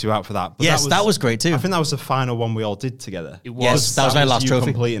 And helped you out for that. But Yes, that was great too. I think that was the final one we all did together. It was. Yes, that was my last you trophy.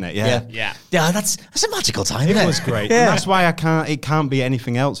 completing it, Yeah. Yeah, that's a magical time. It isn't was great. Yeah. And that's why it can't be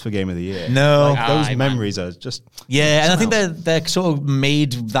anything else for Game of the Year. No. Like, those Aye, memories are just... Yeah, and I think they're sort of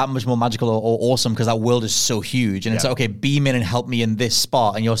made that much more magical or awesome because that world is so huge. And it's like, okay, beam in and help me in this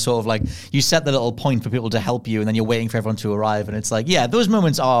spot. And you're sort of like, you set the little point for people to help you and then you're waiting for everyone to arrive. And it's like, yeah, those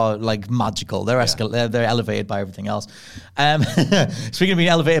moments are like magical. They're they're elevated by everything else. Speaking of being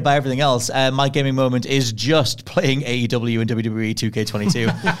elevated by everything else, my gaming moment is just playing AEW and WWE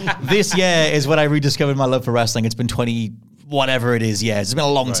 2K22. This year is when I rediscovered my love for wrestling. It's been 20... whatever it is, it's been a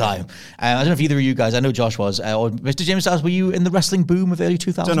long time. I don't know if either of you guys, I know Josh was, or Mr. James Stiles, were you in the wrestling boom of early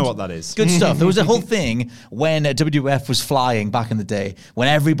 2000s? Don't know what that is. Good stuff. There was a whole thing when WWF was flying back in the day, when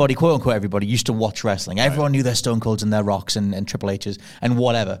everybody, quote unquote everybody, used to watch wrestling. Everyone knew their Stone Colds and their Rocks and Triple H's and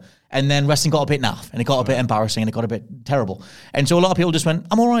whatever. And then wrestling got a bit naff, and it got a bit embarrassing, and it got a bit terrible. And so a lot of people just went,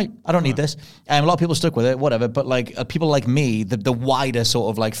 I'm all right, I don't need this. And a lot of people stuck with it, whatever. But like people like me, the wider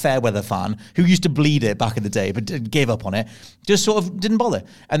sort of like Fairweather fan, who used to bleed it back in the day, but gave up on it, just sort of didn't bother.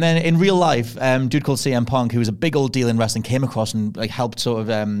 And then in real life, dude called CM Punk, who was a big old deal in wrestling, came across and like helped sort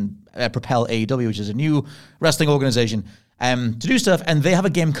of propel AEW, which is a new wrestling organization, to do stuff, and they have a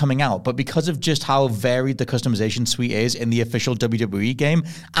game coming out, but because of just how varied the customization suite is in the official WWE game,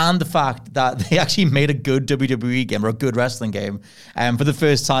 and the fact that they actually made a good WWE game, or a good wrestling game, for the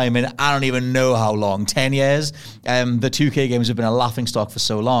first time in I don't even know how long, 10 years, the 2K games have been a laughingstock for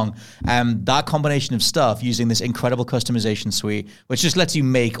so long, that combination of stuff using this incredible customization suite, which just lets you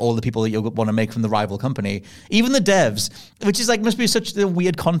make all the people that you want to make from the rival company, even the devs, which is like, must be such a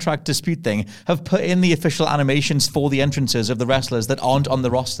weird contract dispute thing, have put in the official animations for the entrances of the wrestlers that aren't on the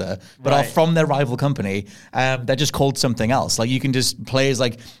roster, but are from their rival company. They're just called something else. Like you can just play as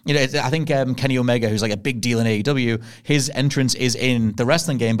like, you know, I think Kenny Omega, who's like a big deal in AEW, his entrance is in the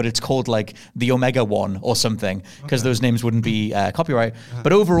wrestling game, but it's called like the Omega One or something, because those names wouldn't be copyright.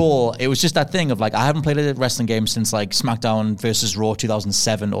 But overall, it was just that thing of like, I haven't played a wrestling game since like SmackDown versus Raw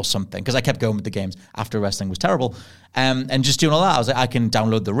 2007 or something, because I kept going with the games after wrestling was terrible. And just doing all that, I was like, I can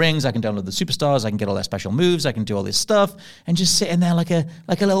download the rings, I can download the superstars, I can get all their special moves, I can do all this stuff, and just sitting there like a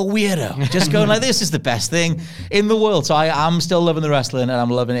little weirdo, just going like, this is the best thing in the world. So I am still loving the wrestling, and I'm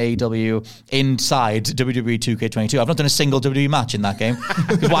loving AEW inside WWE 2K22. I've not done a single WWE match in that game,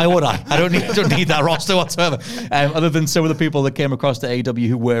 because why would I? I don't need that roster whatsoever. Other than some of the people that came across to AEW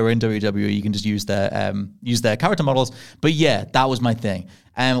who were in WWE, you can just use their character models. But yeah, that was my thing.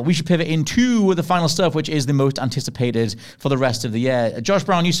 We should pivot into the final stuff, which is the most anticipated for the rest of the year. Josh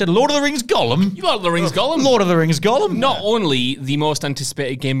Brown, you said Lord of the Rings Gollum. Lord of the Rings Gollum. Lord of the Rings Gollum. Not only the most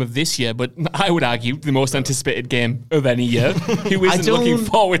anticipated game of this year, but I would argue the most anticipated game of any year. Who isn't looking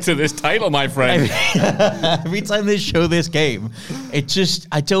forward to this title, my friend? Every time they show this game, it just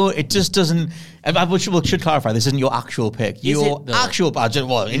doesn't. We should clarify, this isn't your actual pick. Your actual,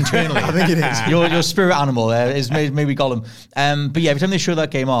 internally. I think it is. Your spirit animal is maybe Gollum. But yeah, every time they show that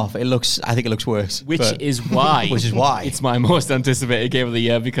game off, I think it looks worse. Which is why it's my most anticipated game of the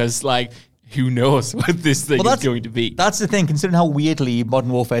year, because like, who knows what this thing is that's going to be. That's the thing, considering how weirdly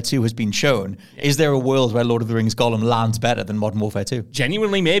Modern Warfare 2 has been shown. Is there a world where Lord of the Rings Gollum lands better than Modern Warfare 2?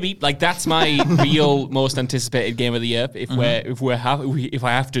 Genuinely, maybe. Like, that's my real most anticipated game of the year. If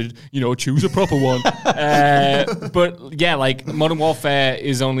I have to, choose a proper one. But yeah, like Modern Warfare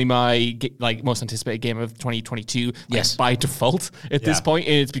is only my most anticipated game of 2022. Yes, by default at this point,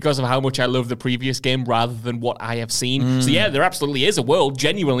 and it's because of how much I love the previous game rather than what I have seen. So yeah, there absolutely is a world.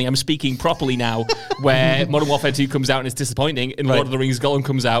 Genuinely, I'm speaking properly now, where Modern Warfare 2 comes out and it's disappointing, and Lord of the Rings Gollum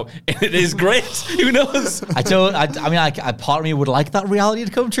comes out and it is great. Who knows? I part of me would like that reality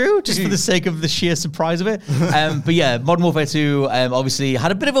to come true, just for the sake of the sheer surprise of it. But yeah, Modern Warfare 2 obviously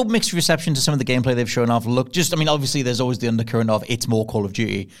had a bit of a mixed reception to some of the gameplay they've shown off. Obviously there's always the undercurrent of it's more Call of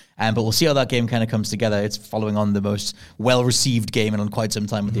Duty, but we'll see how that game kind of comes together. It's following on the most well-received game in quite some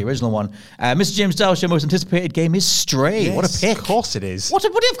time with the original one. Mr. James Dow's most anticipated game is Stray. Yes, what a pick. Of course it is.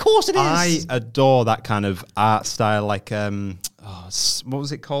 Of course it is. I adore that kind of art style, like, what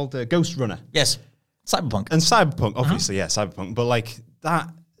was it called? Ghost Runner. Yes. Cyberpunk. And Cyberpunk, obviously, Cyberpunk. But like that,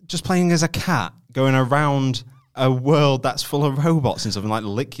 just playing as a cat, going around a world that's full of robots and stuff, and like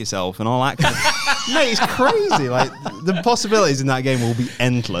lick yourself and all that kind of... Mate, it's crazy. Like, the possibilities in that game will be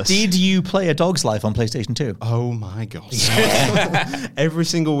endless. Did you play A Dog's Life on PlayStation 2? Oh my God. Every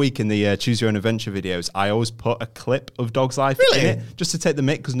single week in the Choose Your Own Adventure videos, I always put a clip of Dog's Life in it, just to take the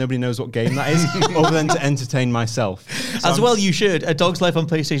mick, because nobody knows what game that is, other than to entertain myself. So you should. A Dog's Life on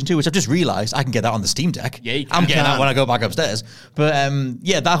PlayStation 2, which I've just realised I can get that on the Steam Deck. Yeah, you can. I'm getting that when I go back upstairs. But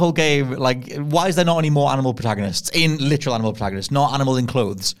that whole game, like, why is there not any more animal protagonists? Literal animal protagonists, not animal in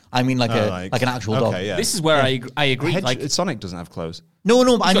clothes. I mean, like an actual dog. Yeah. This is where I agree. Sonic doesn't have clothes. No,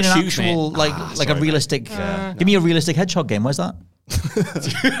 but I mean an shoes, actual, mate. a realistic... Give me a realistic Hedgehog game. Where's that?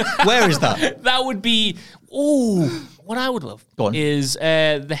 Where is that? That would be... Ooh... What I would love is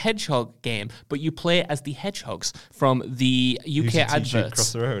the Hedgehog game, but you play as the hedgehogs from the UK adverts.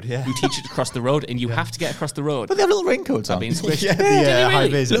 Across the road, You teach it to cross the road, and you have to get across the road. But they have little raincoats on. Being squished. High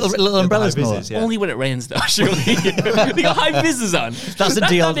vis. Little umbrellas. Only when it rains, though, surely. They got high visors on.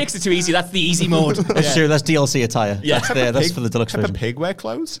 That makes it too easy. That's the easy mode. That's true. That's DLC attire. Yeah. That's for the deluxe version. Peppa Pig wear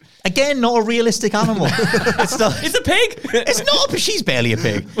clothes? Again, not a realistic animal. It's a pig. It's not. She's barely a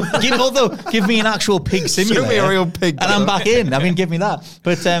pig. Give me an actual pig simulator. Show me a real pig. And I'm back in. I mean, give me that.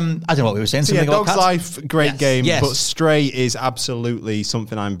 But I don't know what we were saying. So Dog's Life, great game. Yes. But Stray is absolutely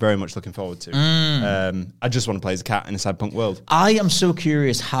something I'm very much looking forward to. I just want to play as a cat in a cyberpunk world. I am so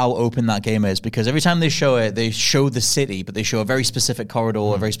curious how open that game is, because every time they show it, they show the city, but they show a very specific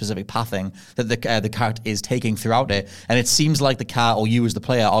corridor, a very specific pathing that the cat is taking throughout it. And it seems like the cat, or you as the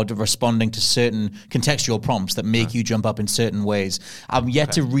player, are responding to certain contextual prompts that make you jump up in certain ways. I'm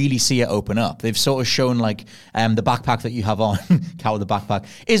yet to really see it open up. They've sort of shown like the backpack that you have on, cat with the backpack,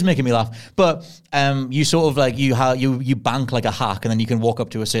 is making me laugh. But you sort of like you bank like a hack, and then you can walk up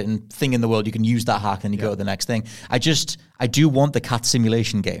to a certain thing in the world. You can use that hack, and you go to the next thing. I do want the cat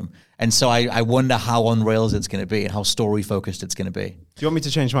simulation game. And so I wonder how on rails it's going to be and how story focused it's going to be. Do you want me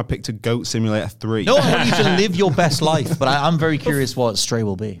to change my pick to Goat Simulator 3? No, I want you to live your best life, but I'm very curious what Stray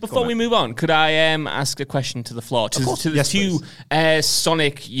will be. Before we move on, could I ask a question to the floor? To the two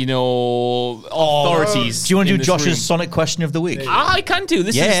Sonic, authorities. Do you want to do Josh's Sonic question of the week? I can do.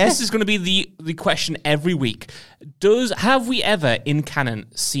 This is going to be the question every week. Have we ever in canon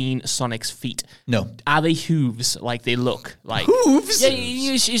seen Sonic's feet? No. Are they hooves like they look? Like hooves? Yeah,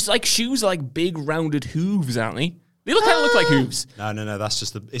 it's like shoes are like big rounded hooves, aren't they? They kind of look like hooves. No. That's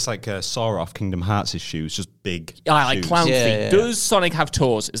just it's like Sora Kingdom Hearts' shoes, just big. Like shoes. clown feet. Does Sonic have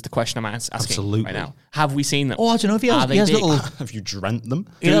toes? Is the question I'm asking Absolutely. right now. Have we seen them? Oh, I don't know if he has little. Have you dreamt them?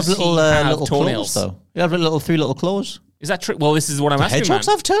 He has little toenails claws, though. He has three little claws. Is that true? Well, this is what I'm asking. Hedgehogs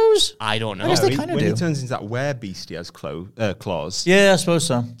have toes? I don't know. I guess they kind of do. When he turns into that werebeast, he has claws. Yeah, I suppose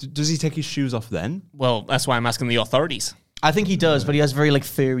so. Does he take his shoes off then? Well, that's why I'm asking the authorities. I think he does, but he has very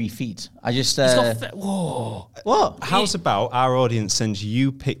furry feet. He's got whoa. What? How's about our audience sends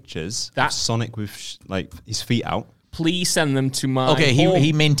you pictures of Sonic with his feet out? Please send them to my. Okay,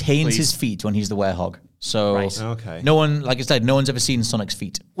 he maintains his feet when he's the werehog. So no one, like I said, no one's ever seen Sonic's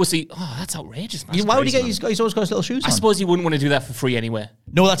feet. Well, see, that's outrageous. Man. Why would he get? He's always got his little shoes on. I suppose he wouldn't want to do that for free anyway.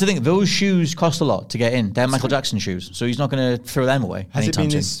 No, that's the thing. Those shoes cost a lot to get in. They're Michael Jackson shoes, so he's not going to throw them away. Has it been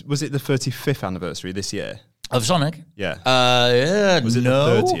was it the 35th anniversary this year? Of Sonic? Yeah. Was it the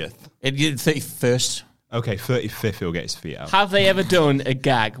 30th? 31st. Okay, 35th he'll get his feet out. Have they ever done a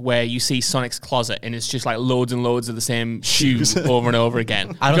gag where you see Sonic's closet and it's just like loads and loads of the same shoes over and over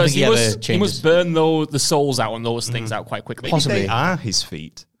again? I don't think he ever changes. He must burn the soles out and those things out quite quickly. Possibly. Maybe they are his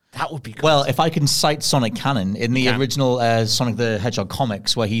feet. That would be cool. Well, if I can cite Sonic canon in the original Sonic the Hedgehog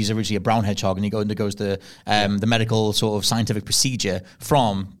comics, where he's originally a brown hedgehog and he undergoes the medical sort of scientific procedure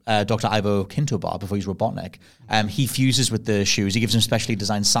from Dr. Ivo Quintobar before he's Robotnik. He fuses with the shoes. He gives him specially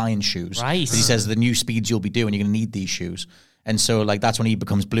designed science shoes. Right. He says the new speeds you'll be doing, you're going to need these shoes. And so, like, that's when he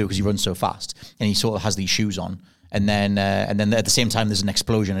becomes blue because he runs so fast, and he sort of has these shoes on. And then at the same time, there's an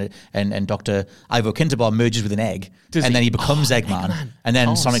explosion, and Dr. Ivo Quintobar merges with an egg, and then he becomes Eggman. And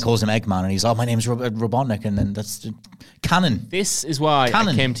then Sonic calls him Eggman, and he's, my name's Robotnik, and then that's canon. This is why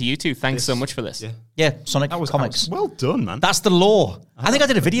I came to you two. Thanks so much for this. Yeah, Sonic comics. Well done, man. That's the lore. I think I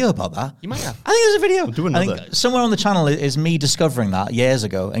did a video about that. You might have. I think there's a video. We'll do another. I think somewhere on the channel is me discovering that years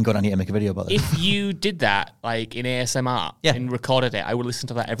ago and going, I need to make a video about it. If you did that, like in ASMR, and recorded it, I would listen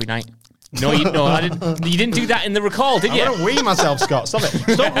to that every night. No, I didn't. You didn't do that in the recall, did you? I'm going to wee myself, Scott. Stop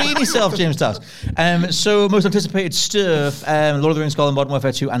it. Stop weeing yourself, James Tass. So, most anticipated stuff, Lord of the Rings, Gollum, Modern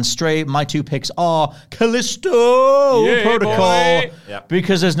Warfare 2, and Stray. My two picks are Callisto Protocol,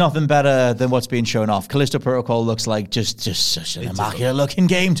 because there's nothing better than what's being shown off. Callisto Protocol looks like just such an immaculate-looking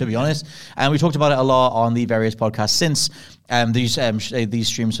game, to be honest. And we talked about it a lot on the various podcasts since. These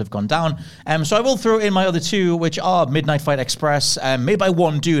streams have gone down. So I will throw in my other two, which are Midnight Fight Express, made by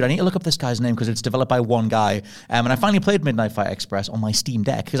one dude. I need to look up this guy's name because it's developed by one guy. And I finally played Midnight Fight Express on my Steam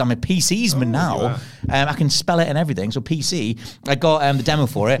Deck because I'm a PCsman now. I can spell it and everything. So PC, I got the demo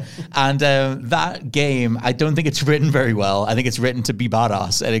for it. And that game, I don't think it's written very well. I think it's written to be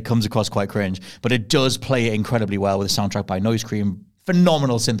badass and it comes across quite cringe. But it does play it incredibly well with a soundtrack by Noise Cream.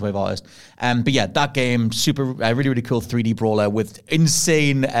 Phenomenal synthwave artist. But yeah, that game, super, really, really cool 3D brawler with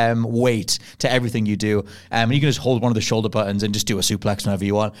insane weight to everything you do. And you can just hold one of the shoulder buttons and just do a suplex whenever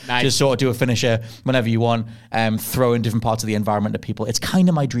you want. Nice. Just sort of do a finisher whenever you want. Throw in different parts of the environment to people. It's kind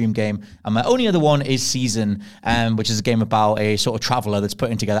of my dream game. And my only other one is Season, which is a game about a sort of traveler that's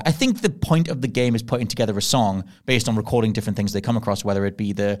putting together. I think the point of the game is putting together a song based on recording different things they come across, whether it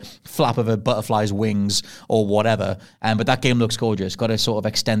be the flap of a butterfly's wings or whatever. But that game looks gorgeous. Got a sort of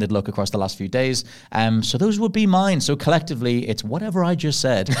extended look across the last few days. So those would be mine. So collectively, it's whatever I just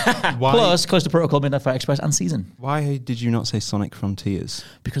said. Plus, Callisto Protocol, Midnight Fight Express, and Season. Why did you not say Sonic Frontiers?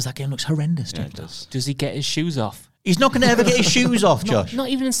 Because that game looks horrendous. Yeah, it does. Does he get his shoes off? He's not going to ever get his shoes off, Josh. Not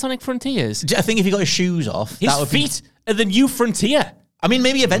even in Sonic Frontiers. I think if he got his shoes off, His that would feet are the new frontier. I mean,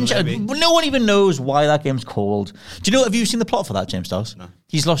 maybe eventually. No one even knows why that game's called. Do you know? Have you seen the plot for that, James Dawes? No.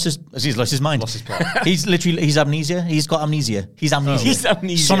 He's lost his mind. Lost his plot. he's amnesia. He's got amnesia. He's amnesia. He's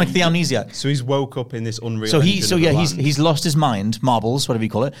amnesia. Sonic the Amnesiac. So he's woke up in this unreal. He's lost his mind, marbles, whatever you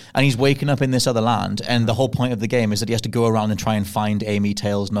call it, and he's waking up in this other land. And the whole point of the game is that he has to go around and try and find Amy,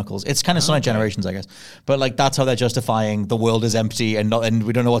 Tails, Knuckles. It's kind of Sonic Generations, I guess. But like that's how they're justifying the world is empty and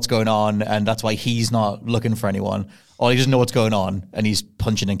we don't know what's going on, and that's why he's not looking for anyone. Or he doesn't know what's going on, and he's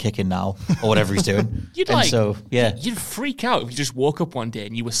punching and kicking now, or whatever he's doing. You'd freak out if you just woke up one day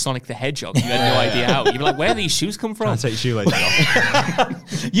and you were Sonic the Hedgehog. You had no idea how. You'd be like, where do these shoes come from? I'll take shoelaces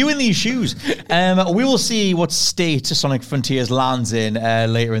off. You in these shoes. We will see what state Sonic Frontiers lands in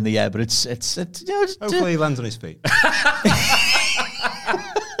later in the year, but it's Hopefully he lands on his feet.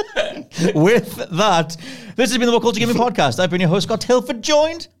 With that, this has been the What Culture Gaming Podcast. I've been your host, Scott Tilford,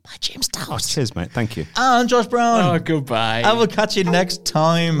 joined by James Dowd. Cheers, mate. Thank you. And Josh Brown. Oh, goodbye. I will catch you next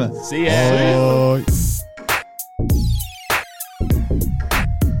time. See ya. Bye.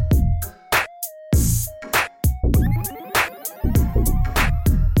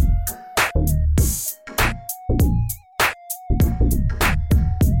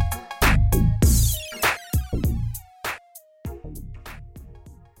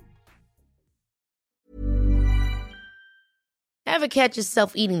 Ever catch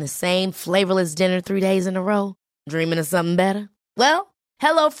yourself eating the same flavorless dinner 3 days in a row? Dreaming of something better? Well,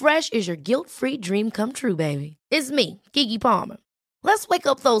 HelloFresh is your guilt-free dream come true, baby. It's me, Keke Palmer. Let's wake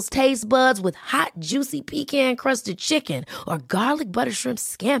up those taste buds with hot, juicy pecan-crusted chicken or garlic butter shrimp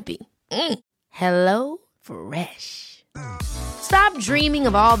scampi. Hello Fresh. Stop dreaming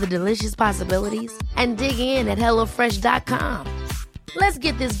of all the delicious possibilities and dig in at HelloFresh.com. Let's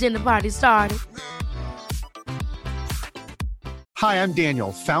get this dinner party started. Hi, I'm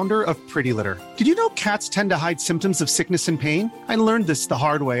Daniel, founder of Pretty Litter. Did you know cats tend to hide symptoms of sickness and pain? I learned this the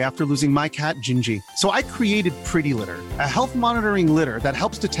hard way after losing my cat, Gingy. So I created Pretty Litter, a health monitoring litter that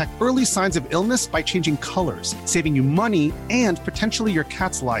helps detect early signs of illness by changing colors, saving you money and potentially your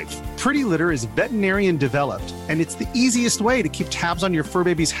cat's life. Pretty Litter is veterinarian developed, and it's the easiest way to keep tabs on your fur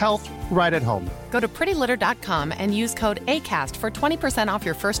baby's health right at home. Go to prettylitter.com and use code ACAST for 20% off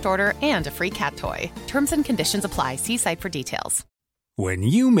your first order and a free cat toy. Terms and conditions apply. See site for details. When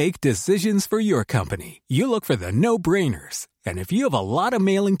you make decisions for your company, you look for the no-brainers. And if you have a lot of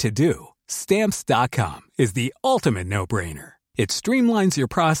mailing to do, Stamps.com is the ultimate no-brainer. It streamlines your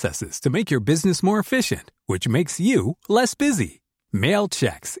processes to make your business more efficient, which makes you less busy. Mail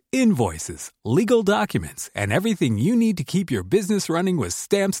checks, invoices, legal documents, and everything you need to keep your business running with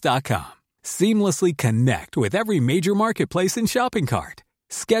Stamps.com. Seamlessly connect with every major marketplace and shopping cart.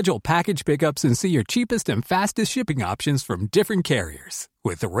 Schedule package pickups and see your cheapest and fastest shipping options from different carriers,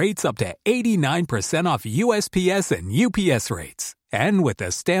 with rates up to 89% off USPS and UPS rates. And with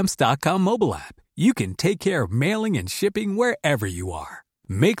the Stamps.com mobile app, you can take care of mailing and shipping wherever you are.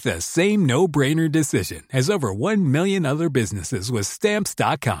 Make the same no-brainer decision as over 1 million other businesses with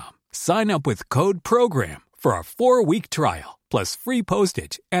Stamps.com. Sign up with code PROGRAM for a 4-week trial, plus free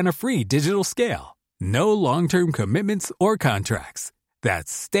postage and a free digital scale. No long-term commitments or contracts.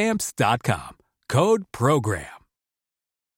 That's Stamps.com. Code PROGRAM.